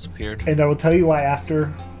that just disappeared. And I will tell you why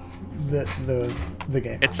after the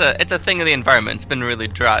game. It's a thing of the environment. It's been really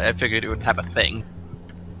dry. I figured it would have a thing.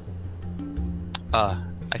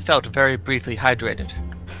 I felt very briefly hydrated,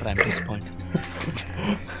 but I'm disappointed.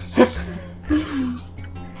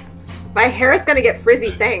 My hair is gonna get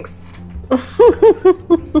frizzy, thanks.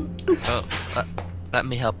 Oh, let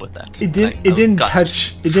me help with that. It didn't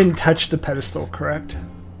touch the pedestal, correct?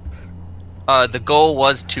 The goal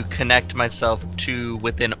was to connect myself to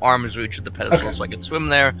within arm's reach of the pedestal, Okay. so I could swim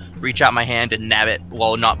there, reach out my hand, and nab it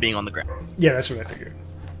while not being on the ground. Yeah, that's what I figured.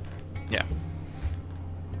 Yeah.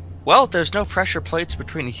 Well, there's no pressure plates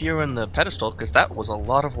between here and the pedestal, because that was a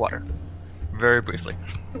lot of water. Very briefly.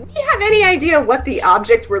 Do we have any idea what the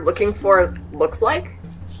object we're looking for looks like?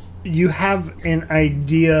 You have an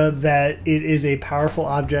idea that it is a powerful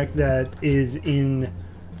object that is in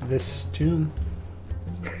this tomb.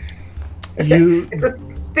 You, It's a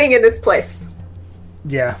thing in this place.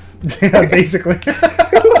 yeah, basically.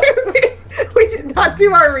 we did not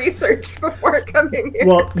do our research before coming here.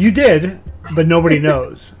 Well, you did, but nobody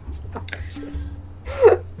knows.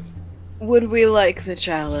 Would we like the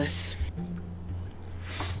chalice?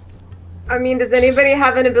 I mean, does anybody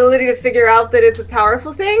have an ability to figure out that it's a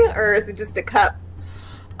powerful thing, or is it just a cup?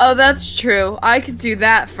 Oh, that's true. I could do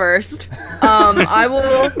that first. I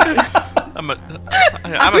will. I'm a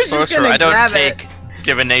was just sorcerer. gonna I don't grab take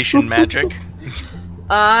divination magic.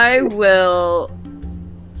 I will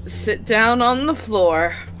sit down on the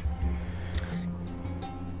floor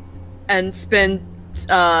and spend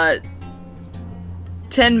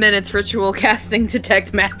 10 minutes ritual casting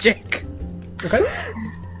detect magic. Okay.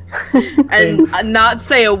 And not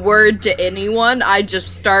say a word to anyone. I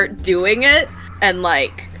just start doing it and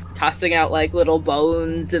like tossing out like little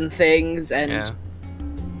bones and things, and Yeah.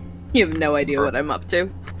 you have no idea what I'm up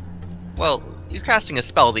to. Well, you're casting a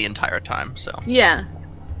spell the entire time, so Yeah.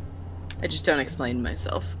 I just don't explain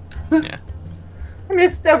myself. yeah. I'm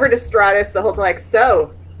just over to Stratus the whole time, like,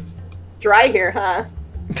 so, dry here, huh?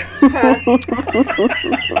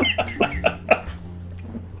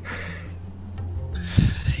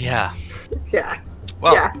 Yeah. Yeah.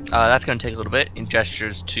 Well, Yeah. that's going to take a little bit. He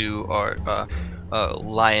gestures to our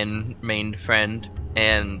lion-maned friend,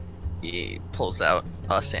 and he pulls out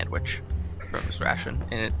a sandwich from his ration,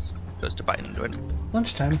 and it goes to bite into it.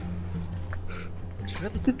 Lunchtime. It's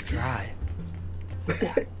really dry.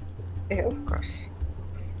 Ew. Gross.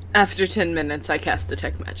 After 10 minutes, I cast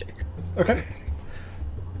detect magic. Okay.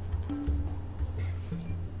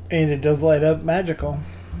 And it does light up magical.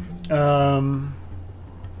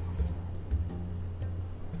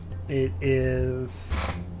 It is...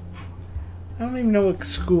 I don't even know what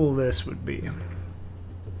school this would be.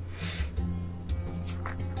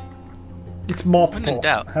 It's multiple. When in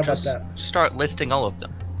doubt, How about just that? start listing all of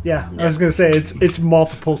them. Yeah, I was gonna say it's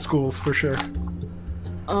multiple schools for sure.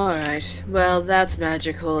 Alright, well, that's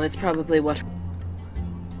magical. It's probably what.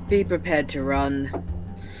 Be prepared to run.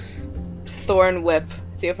 Thorn whip.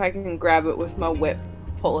 See if I can grab it with my whip.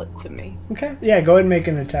 Pull it to me. Okay. Yeah, go ahead and make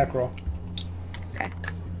an attack roll. Okay.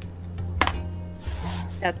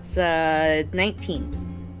 That's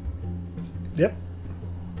 19. Yep.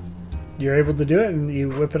 You're able to do it, and you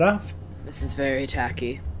whip it off. This is very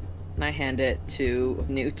tacky. And I hand it to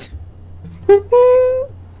Newt.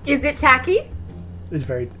 Is it tacky?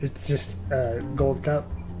 It's just a gold cup.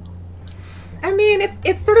 I mean,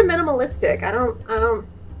 it's sort of minimalistic. I don't.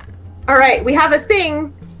 All right, we have a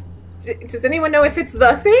thing. Does anyone know if it's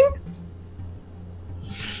the thing?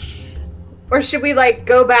 Or should we like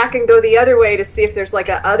go back and go the other way to see if there's like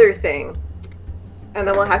a other thing, and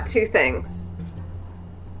then we'll have two things?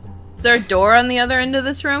 Is there a door on the other end of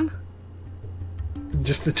this room?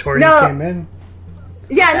 Just the door No. you came in.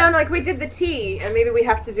 Yeah, no, like we did the T, and maybe we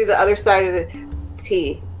have to do the other side of the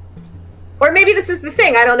T. Or maybe this is the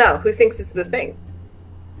thing. I don't know. Who thinks it's the thing?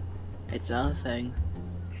 It's a thing.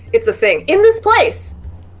 It's a thing in this place,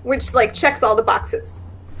 which like checks all the boxes.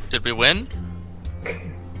 Did we win?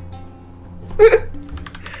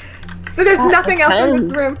 So there's nothing else in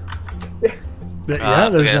this room. Yeah,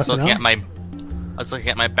 there's okay, I was nothing looking else. I was looking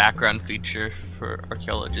at my background feature for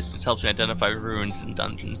archaeologists. It helps me identify ruins in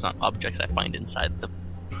dungeons, not objects I find inside them.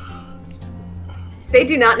 They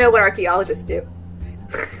do not know what archaeologists do.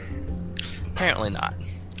 Apparently not.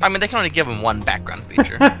 I mean, they can only give them one background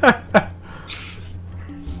feature.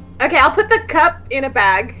 Okay, I'll put the cup in a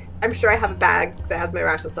bag. I'm sure I have a bag that has my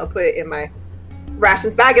rations, so I'll put it in my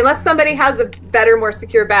rations bag. Unless somebody has a better, more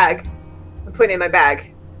secure bag, I'm putting it in my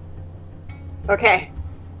bag. Okay.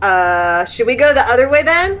 Should we go the other way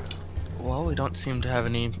then? Well, we don't seem to have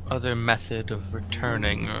any other method of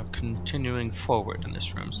returning or continuing forward in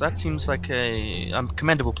this room, so that seems like a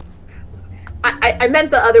commendable. I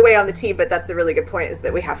meant the other way on the T, but that's a really good point, is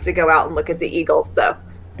that we have to go out and look at the eagle, so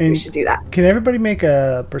we And should do that. can everybody make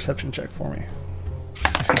a perception check for me?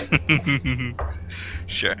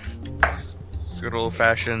 Sure. Good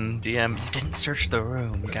old-fashioned DM. You didn't search the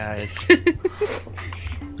room, guys.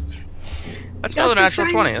 That's another natural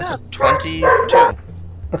 20. That's a 22.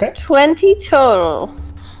 Okay. 20 total.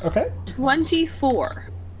 Okay. 24.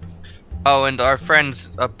 Oh, and our friends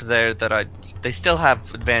up there they still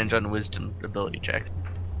have advantage on wisdom ability checks.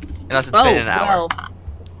 Unless it's been an hour.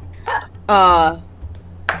 Well.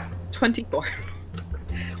 24.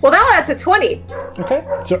 Well, now that's a 20. Okay.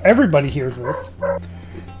 So everybody hears this.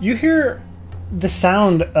 You hear the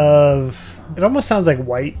sound of... It almost sounds like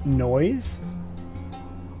white noise.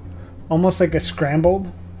 Almost like a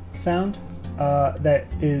scrambled sound that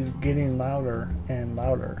is getting louder and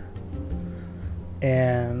louder.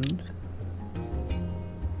 And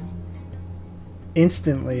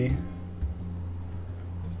instantly,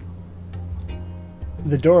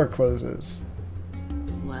 the door closes.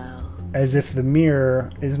 Well. As if the mirror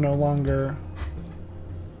is no longer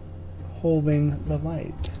holding the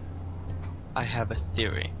light. I have a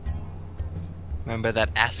theory. Remember that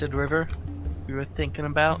acid river we were thinking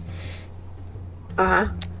about? Uh-huh.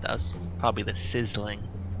 That was probably the sizzling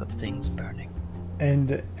of things burning.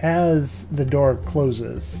 And as the door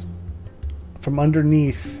closes, from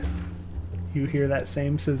underneath, you hear that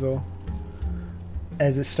same sizzle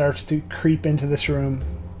as it starts to creep into this room.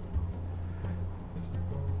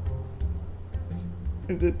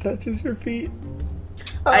 And it touches your feet.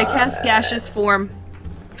 I cast gaseous form.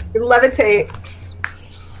 Levitate.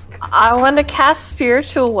 I want to cast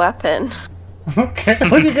spiritual weapon. Okay,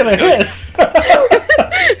 what are you gonna hit?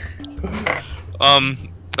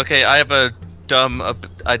 Okay, I have a dumb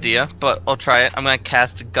idea, but I'll try it. I'm gonna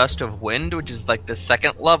cast Gust of Wind, which is like the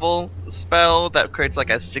 2nd level spell that creates like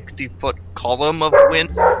a 60-foot column of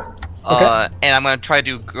wind. And I'm gonna try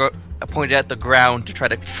to point it at the ground to try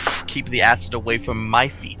to keep the acid away from my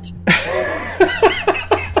feet.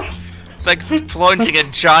 It's like pointing a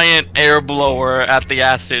giant air blower at the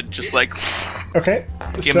acid, just like Okay.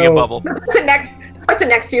 give me a bubble. The person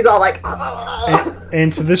next to you is all like,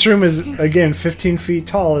 And so this room is, again, 15 feet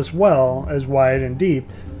tall as well, as wide and deep.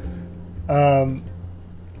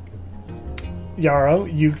 Yarrow,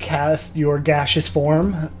 you cast your gaseous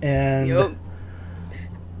form, and Yup.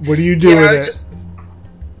 what do you do Yarrow with it? just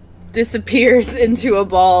disappears into a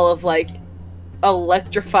ball of like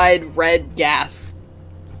electrified red gas.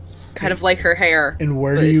 Kind of like her hair. And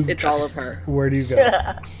where but do you it's all of her. Where do you go?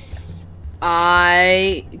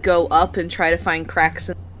 I go up and try to find cracks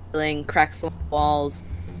in the ceiling, cracks on the walls,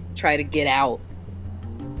 try to get out.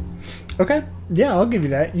 Okay, yeah, I'll give you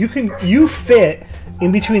that. You fit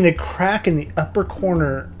in between the crack in the upper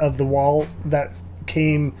corner of the wall that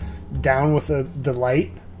came down with the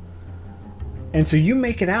light, and so you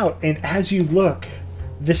make it out. And as you look,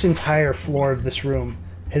 this entire floor of this room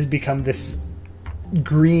has become this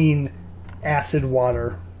green acid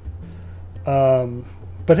water.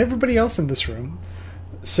 But everybody else in this room.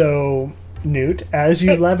 So, Newt, as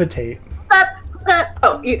you levitate.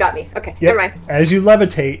 oh, you got me. Okay, Yep. never mind. As you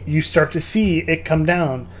levitate, you start to see it come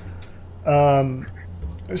down.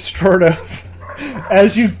 Stortos,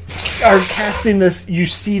 as you are casting this, you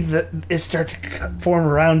see that it start to form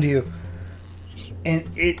around you, and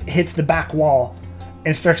it hits the back wall,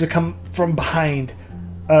 and starts to come from behind.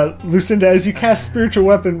 Lucinda, as you cast spiritual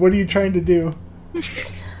weapon, what are you trying to do?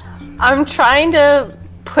 I'm trying to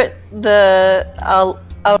put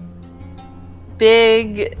a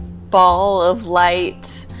big ball of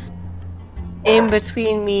light in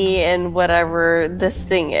between me and whatever this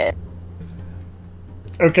thing is.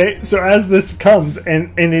 Okay, so as this comes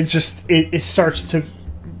and it starts to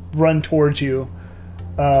run towards you,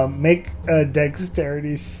 make a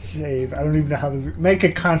dexterity save. I don't even know how this. Make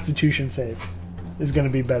a Constitution save. Is going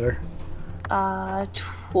to be better.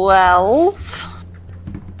 12.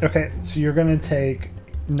 Okay, so you're going to take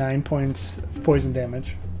 9 points of poison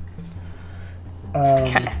damage.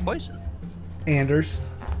 Poison. Anders,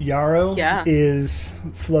 Yarrow Yeah. is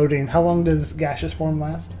floating. How long does gaseous form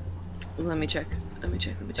last? Let me check. I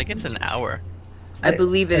think it's an hour. I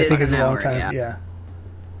believe it I is think it's an a long hour, time. yeah.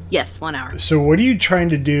 Yes, 1 hour. So what are you trying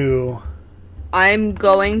to do? I'm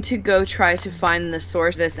going to go try to find the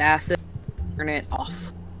source of this acid, turn it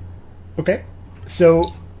off. Okay.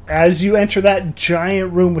 So as you enter that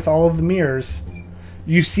giant room with all of the mirrors,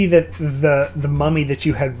 you see that the mummy that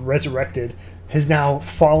you had resurrected has now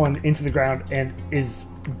fallen into the ground and is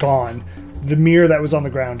gone. The mirror that was on the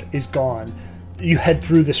ground is gone. You head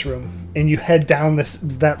through this room and you head down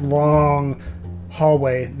that long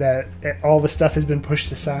hallway that all the stuff has been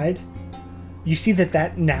pushed aside. You see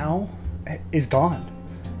that now is gone.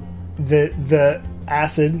 The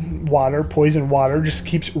acid water, poison water, just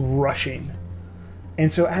keeps rushing.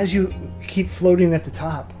 And so as you keep floating at the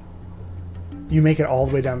top, you make it all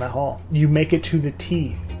the way down that hall. You make it to the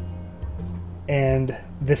T. And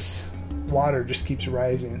this water just keeps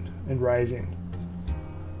rising and rising.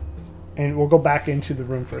 And we'll go back into the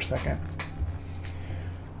room for a second.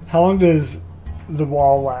 How long does the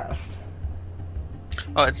wall last?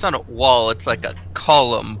 Oh, it's not a wall, it's like a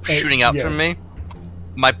column shooting out from me.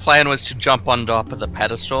 My plan was to jump on top of the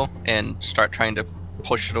pedestal and start trying to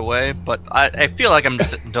push it away, but I feel like I'm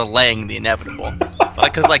just delaying the inevitable.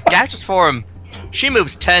 Because, like, gaseous form, she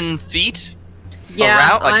moves 10 feet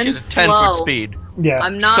around, like, I'm she's a slow. 10-foot speed. Yeah.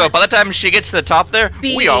 I'm not. So by the time she gets to the top there, we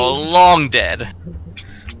speedy. are long dead.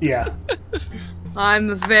 Yeah. I'm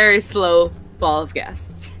a very slow ball of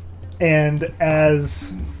gas. And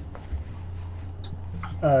as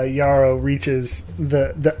Yarrow reaches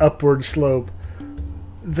the upward slope,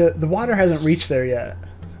 the water hasn't reached there yet.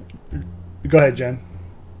 Go ahead, Jen.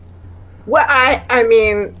 Well, I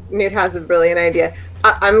mean, Newt has a brilliant idea.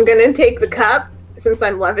 I'm gonna take the cup, since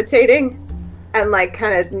I'm levitating, and, like,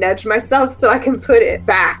 kind of nudge myself so I can put it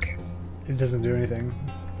back. It doesn't do anything.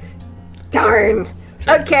 Darn.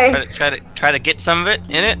 Okay. Try to get some of it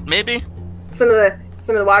in it, maybe? Some of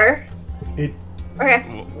the water. It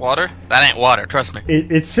Okay. Water? That ain't water, trust me.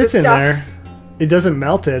 it sits in stuff. there. It doesn't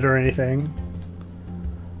melt it or anything.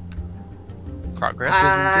 Progress.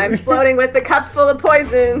 I'm floating with the cup full of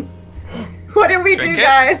poison. What did we Drink do, it?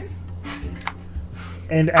 guys?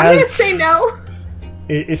 And I'm gonna as say no.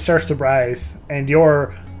 it starts to rise, and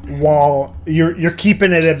your wall, you're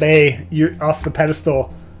keeping it at bay. You're off the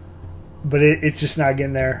pedestal, but it's just not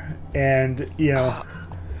getting there. And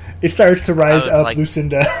it starts to rise would up, like-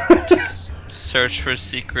 Lucinda. Search for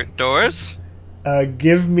secret doors.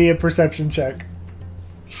 Give me a perception check.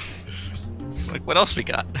 Like, what else we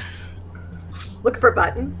got? Look for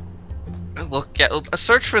buttons.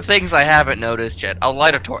 Search for things I haven't noticed yet. I'll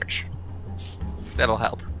light a torch. That'll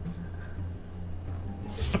help.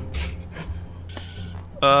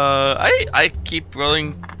 I keep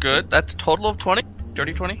rolling good. That's a total of 20?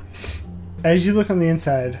 Dirty 20? As you look on the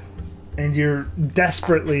inside, and you're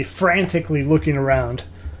desperately, frantically looking around,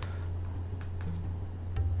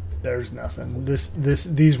 there's nothing.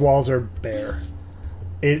 These walls are bare.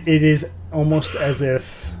 It is almost as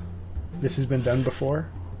if this has been done before.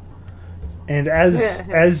 And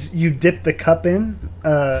as you dip the cup in,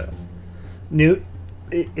 Newt,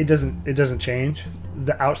 it doesn't change.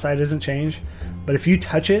 The outside doesn't change, but if you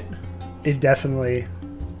touch it, it definitely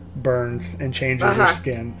burns and changes your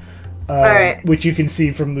skin. Alright. Which you can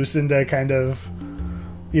see from Lucinda, kind of,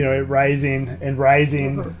 it rising and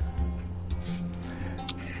rising.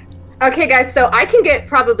 Okay, guys, so I can get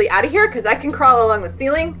probably out of here because I can crawl along the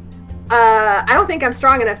ceiling. I don't think I'm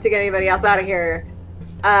strong enough to get anybody else out of here.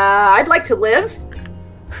 I'd like to live.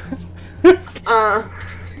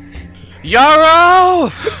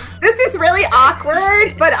 Yarrow! This is really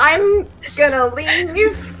awkward, but I'm gonna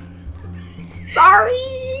leave. Sorry.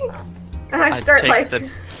 And I start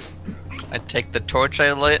I take the torch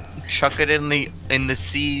I lit, chuck it in the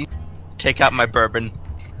sea, take out my bourbon,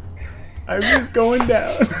 I'm just going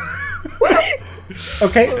down.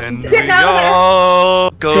 Okay. and Get we out of there.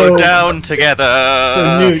 all go So- down together.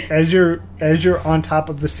 So Newt, as you're on top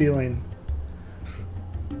of the ceiling,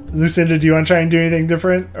 Lucinda, do you want to try and do anything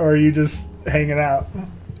different, or are you just hanging out?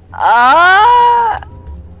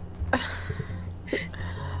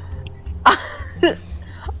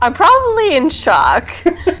 I'm probably in shock.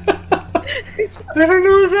 I don't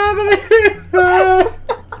know what's happening.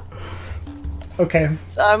 Okay,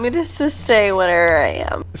 So I'm gonna just say whatever I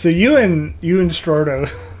am. so you and Stordo,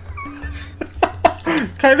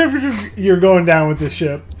 kind of just you're going down with the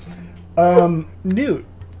ship. Newt,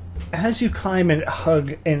 as you climb and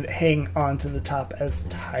hug and hang onto the top as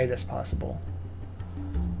tight as possible,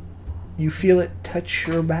 you feel it touch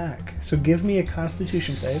your back. So give me a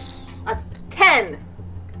Constitution save. That's 10.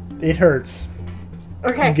 It hurts.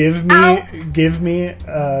 Okay. Give me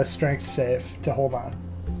a strength save to hold on.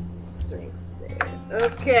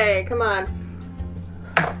 Okay, come on.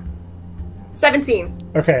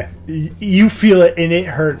 17. Okay, you feel it and it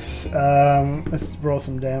hurts. Let's roll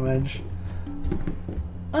some damage.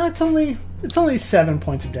 It's only 7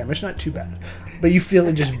 points of damage, not too bad. But you feel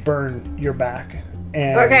it just burn your back,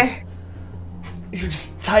 and Okay. you're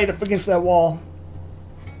just tied up against that wall.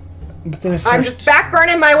 But then it I'm starts. just back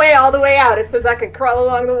burning my way all the way out. It says I can crawl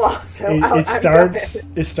along the wall, so It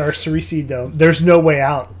starts to recede though. There's no way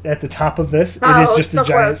out at the top of this. It Oh, is just it's so a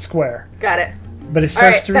giant close. square. Got it. But it starts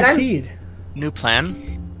Alright, to then I'm- recede. New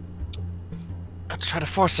plan. Let's try to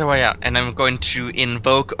force our way out, and I'm going to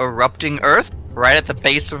invoke erupting earth right at the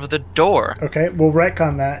base of the door. Okay, we'll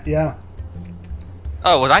retcon that. Yeah,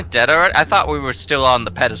 Oh, was I dead already? I thought we were still on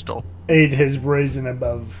the pedestal. it has risen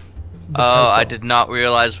above. The I pedestal. did not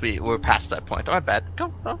realize we were past that point. Oh, my bad.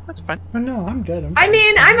 Go. Oh, that's fine. Oh, no, I'm dead. I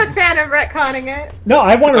mean, I'm a fan of retconning it. No,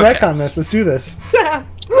 I want to Okay. retcon this. Let's do this.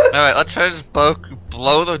 Alright, let's try to just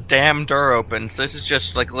blow the damn door open. So this is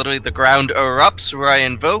just like literally the ground erupts where I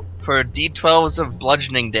invoke for D12s of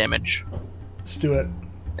bludgeoning damage. Let's do it.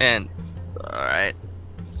 And, alright.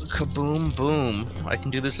 Kaboom, boom. I can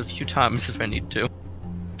do this a few times if I need to.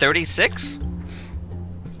 36?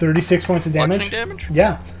 36 points of damage. Bludgeoning damage?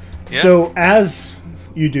 Yeah. Yeah. So as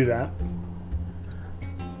you do that,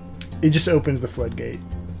 it just opens the floodgate,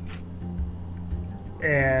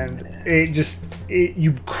 and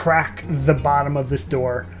you crack the bottom of this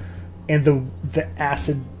door, and the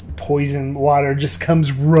acid poison water just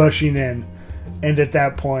comes rushing in, and at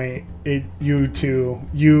that point,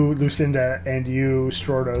 you Lucinda and you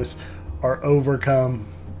Stordos are overcome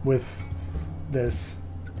with this.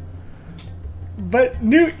 But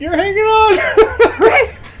Newt, you're hanging on.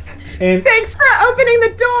 And Thanks for opening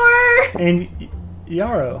the door. and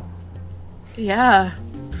Yarrow, Yeah.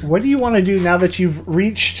 what do you want to do now that you've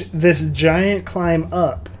reached this giant climb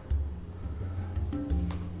up?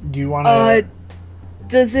 Do you want to?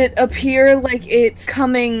 Does it appear like it's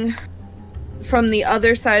coming from the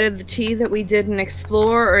other side of the T that we didn't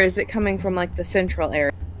explore, or is it coming from like the central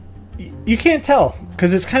area? You can't tell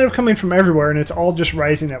because it's kind of coming from everywhere and it's all just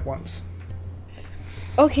rising at once.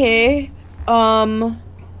 Okay. Well,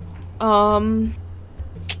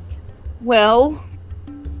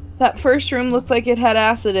 that first room looked like it had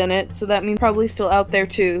acid in it, so that means probably still out there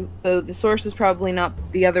too. So the source is probably not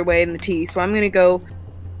the other way in the T. So I'm gonna go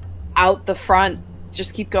out the front.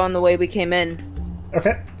 Just keep going the way we came in.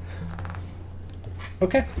 Okay.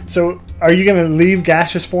 Okay. So are you going to leave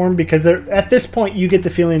gaseous form? Because at this point you get the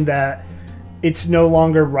feeling that it's no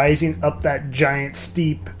longer rising up that giant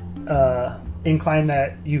steep incline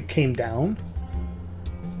that you came down?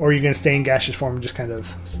 Or are you going to stay in gaseous form and just kind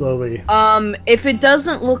of slowly... If it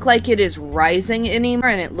doesn't look like it is rising anymore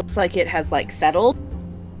and it looks like it has, like, settled,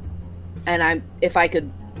 and if I could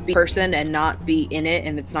be a person and not be in it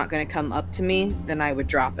and it's not going to come up to me, then I would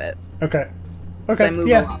drop it. Okay. Okay. I move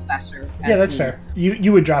a lot faster. Yeah, that's fair.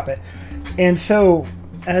 You would drop it. And so,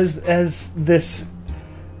 as this...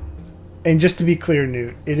 And just to be clear,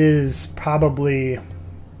 Newt, it is probably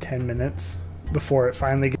 10 minutes before it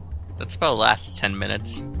finally gets... That's about the last 10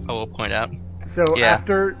 minutes, I will point out. So Yeah.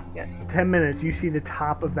 after 10 minutes, you see the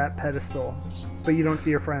top of that pedestal, but you don't see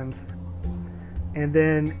your friends. And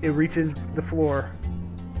then it reaches the floor,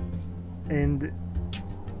 and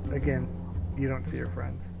again, you don't see your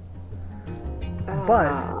friends.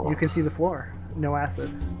 But you can see the floor, no acid.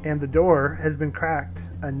 And the door has been cracked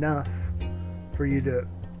enough for you to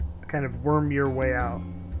kind of worm your way out.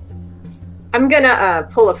 I'm gonna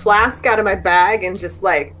pull a flask out of my bag and just,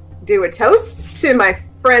 like, do a toast to my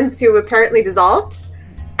friends who apparently dissolved,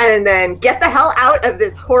 and then get the hell out of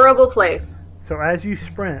this horrible place. So as you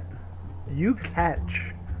sprint, you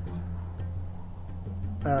catch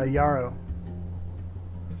Yarrow,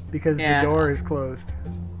 because the door is closed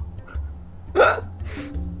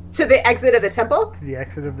To the exit of the temple? to the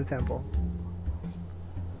exit of the temple.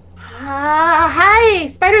 Hi,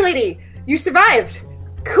 Spider Lady! You survived!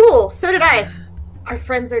 Cool, so did I. Our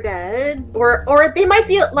friends are dead. Or they might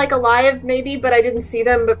be, like, alive, maybe, but I didn't see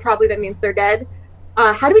them, but probably that means they're dead.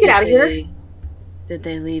 How do we get out of here? Did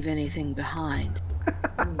they leave anything behind?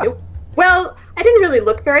 Nope. Well, I didn't really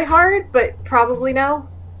look very hard, but probably no.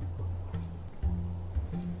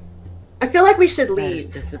 I feel like we should That is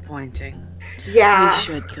leave. disappointing. Yeah, We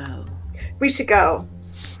should go. we should go.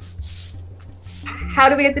 How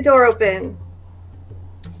do we get the door open?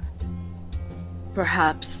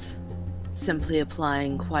 Perhaps simply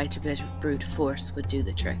applying quite a bit of brute force would do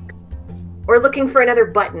the trick. Or looking for another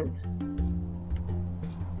button?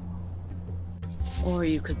 Or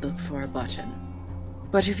you could look for a button.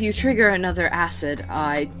 But if you trigger another acid,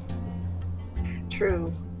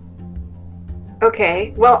 True.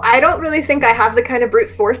 Okay, well, I don't really think I have the kind of brute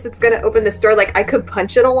force that's going to open this door. Like, I could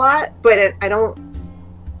punch it a lot, but I don't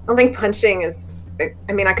think punching is...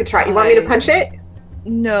 I mean, I could try. You want me to punch it?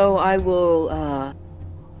 No, I will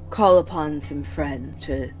call upon some friends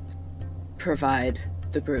to provide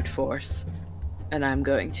the brute force. And I'm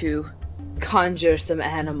going to conjure some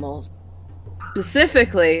animals.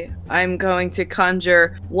 Specifically, I'm going to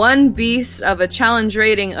conjure one beast of a challenge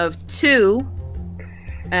rating of 2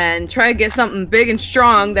 and try to get something big and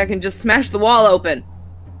strong that can just smash the wall open.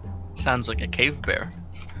 Sounds like a cave bear.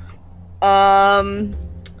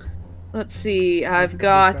 Let's see. I've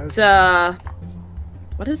got,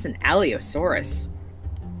 what is an Allosaurus?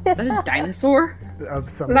 Is that a dinosaur? Of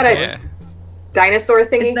some Isn't that a- sort. Yeah. Dinosaur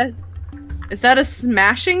thingy? Is that a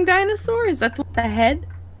smashing dinosaur? Is that the head?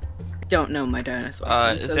 I don't know my dinosaurs.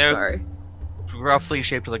 I'm so they're- sorry. Roughly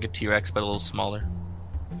shaped like a T-Rex, but a little smaller.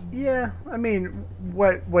 Yeah, I mean,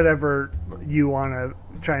 whatever you want to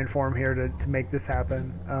try and form here to make this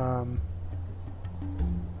happen.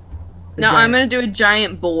 No, I'm gonna do a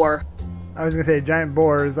giant boar. I was gonna say a giant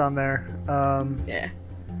boar is on there. Yeah.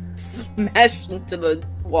 Smash into the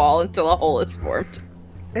wall until a hole is formed.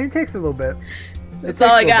 And it takes a little bit. That's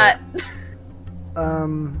all I got.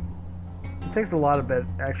 It takes a lot of bit,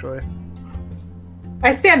 actually.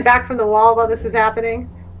 I stand back from the wall while this is happening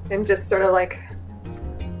and just sort of like,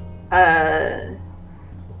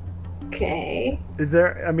 okay. Is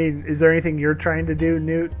there anything you're trying to do,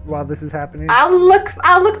 Newt, while this is happening? I'll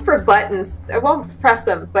look for buttons. I won't press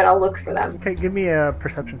them, but I'll look for them. Okay, give me a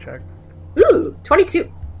perception check. Ooh,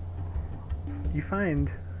 22. You find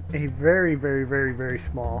a very, very, very, very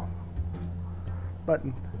small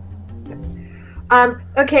button.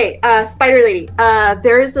 Okay, Spider Lady.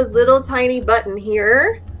 There is a little tiny button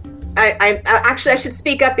here. I actually I should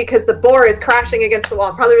speak up because the boar is crashing against the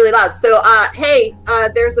wall, probably really loud. So, hey,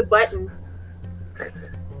 there's a button.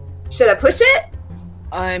 Should I push it?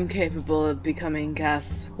 I'm capable of becoming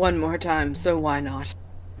gas one more time, so why not?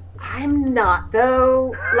 I'm not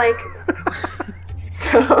though. Like,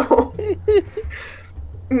 So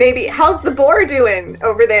maybe how's the boar doing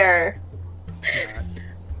over there?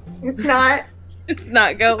 It's not. It's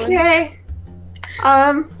not going. Okay.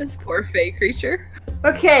 This poor fey creature.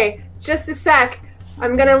 Okay, just a sec.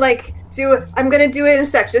 I'm gonna do it in a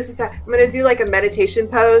sec. Just a sec. I'm gonna do like a meditation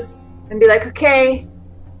pose and be like, okay,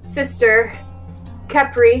 sister,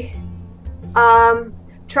 Kepri,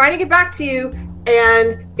 trying to get back to you.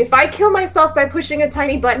 And if I kill myself by pushing a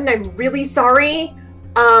tiny button, I'm really sorry.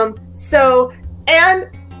 I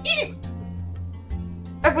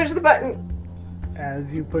push the button.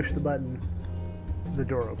 As you push the button, the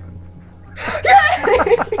door opens.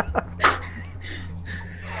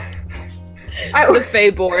 The fey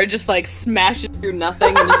boar just like smashes through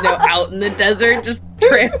nothing and is now out in the desert, just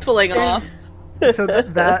trampling off. So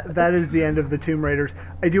that is the end of the Tomb Raiders.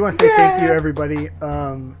 I do want to say thank you, everybody.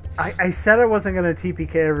 I said I wasn't going to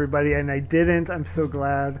TPK everybody, and I didn't. I'm so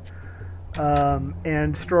glad.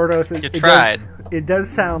 And Stordos, You tried. It does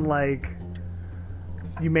sound like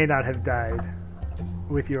you may not have died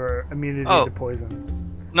with your immunity to poison.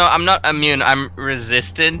 No, I'm not immune. I'm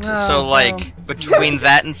resistant. So, like, between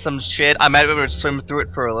that and some shit, I might be able to swim through it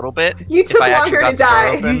for a little bit. You took longer to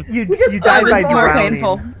die. You just died by more drowning.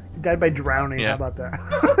 painful. You died by drowning. Yeah. How about that?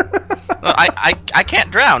 No, I can't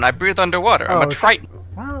drown. I breathe underwater. I'm a Triton.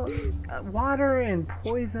 Well, water and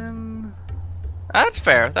poison. That's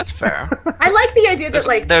fair. That's fair. I like the idea that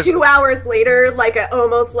There's- 2 hours later, like a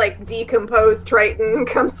almost like decomposed Triton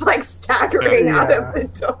comes like staggering out of the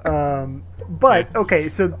door. But okay,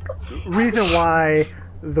 so reason why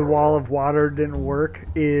the wall of water didn't work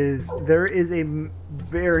is there is a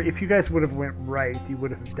very, if you guys would have went right, you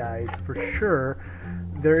would have died for sure.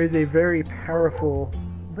 There is a very powerful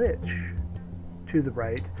lich to the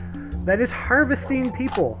right that is harvesting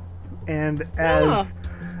people, and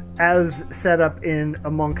as set up in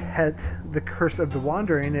Among Het, the Curse of the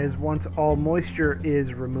Wandering is once all moisture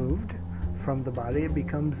is removed from the body, it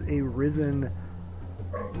becomes a risen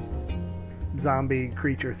zombie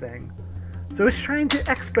creature thing. So it's trying to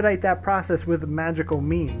expedite that process with magical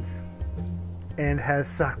means, and has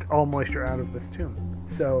sucked all moisture out of this tomb.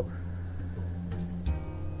 So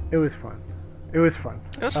it was fun. It was fun.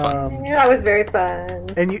 It was fun. Yeah, that was very fun.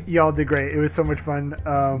 And y'all did great. It was so much fun.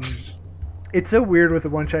 It's so weird with the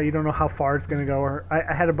one shot. You don't know how far it's going to go. Or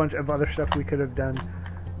I had a bunch of other stuff we could have done,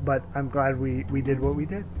 but I'm glad we did what we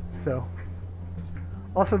did. So,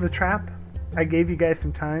 also the trap, I gave you guys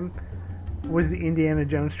some time. Was the Indiana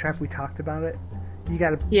Jones trap? We talked about it. You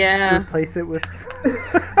got to replace it with.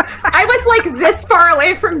 I was like this far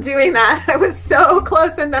away from doing that. I was so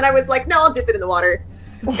close, and then I was like, no, I'll dip it in the water.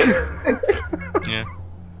 Yeah.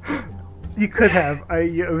 You could have.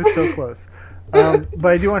 It was so close. But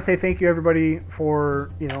I do want to say thank you, everybody, for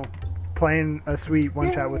playing a sweet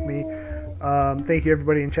one shot with me. Thank you,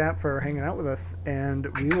 everybody in chat, for hanging out with us, and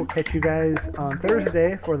we will catch you guys on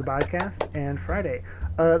Thursday for the podcast and Friday.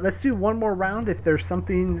 Let's do one more round. If there's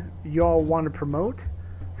something y'all want to promote,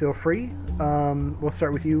 feel free. We'll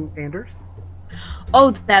start with you, Anders.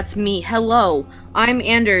 Oh, that's me. Hello, I'm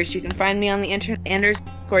Anders. You can find me on the internet, Anders_D_K.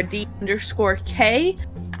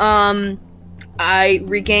 I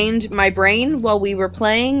regained my brain while we were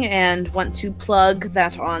playing and want to plug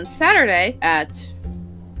that on Saturday at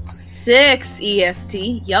 6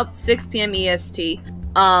 EST. Yup, 6 p.m. EST.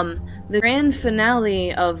 The grand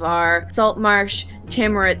finale of our Saltmarsh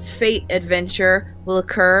Tamarit's Fate adventure will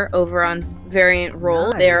occur over on Variant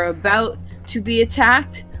Roll. Nice. They are about to be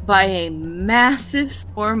attacked by a massive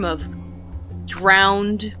swarm of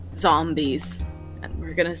drowned zombies. And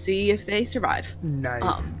we're gonna see if they survive.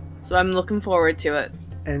 Nice. So I'm looking forward to it.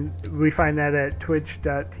 And we find that at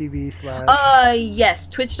twitch.tv/ Yes,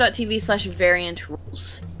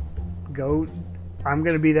 twitch.tv/variantrules. Go. I'm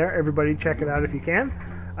going to be there. Everybody check it out if you can.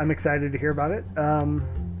 I'm excited to hear about it.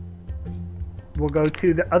 We'll go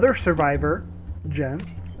to the other survivor, Jen.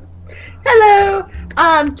 Hello.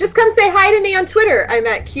 Just come say hi to me on Twitter. I'm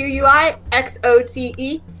at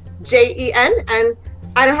QUIXOTEJEN, and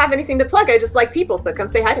I don't have anything to plug. I just like people, so come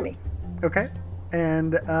say hi to me. Okay.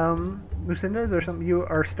 And Lucinda, is there something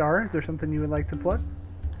is there something you would like to plug?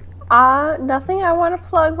 Nothing I want to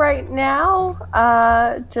plug right now.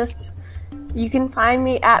 Just you can find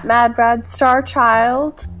me at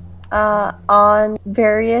MadBradStarChild on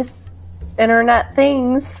various internet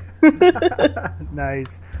things.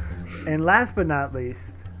 Nice. And last but not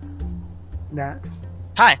least, Nat.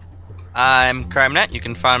 Hi, I'm CrimeNet. You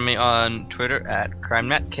can find me on Twitter at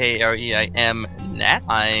CrimeNet, KREIM Nat.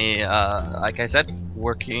 I, like I said,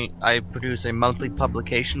 I produce a monthly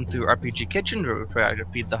publication through RPG Kitchen to try to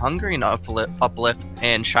feed the hungry and uplift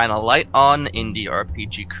and shine a light on indie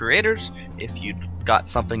RPG creators. If you've got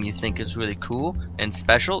something you think is really cool and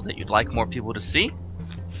special that you'd like more people to see,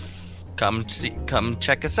 come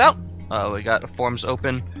check us out. We got forums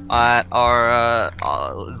open at our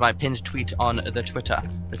my pinned tweet on the Twitter.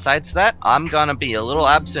 Besides that, I'm gonna be a little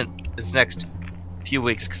absent this next few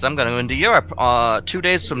weeks because I'm gonna go into Europe 2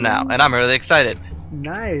 days from now, and I'm really excited.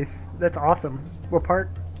 Nice. That's awesome. What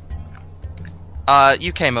part?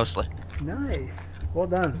 UK mostly. Nice. Well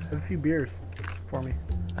done. Have a few beers for me.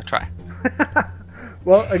 I try.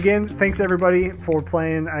 Well, again, thanks everybody for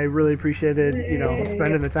playing. I really appreciated,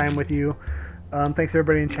 spending the time with you. Thanks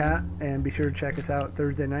everybody in chat, and be sure to check us out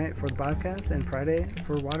Thursday night for the podcast and Friday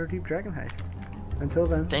for Waterdeep Dragon Heist. Until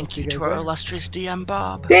then, Thank see you guys to our later. illustrious DM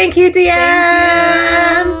Bob. Thank you,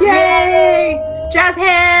 DM! Yay! Jazz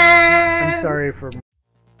hands! I'm sorry for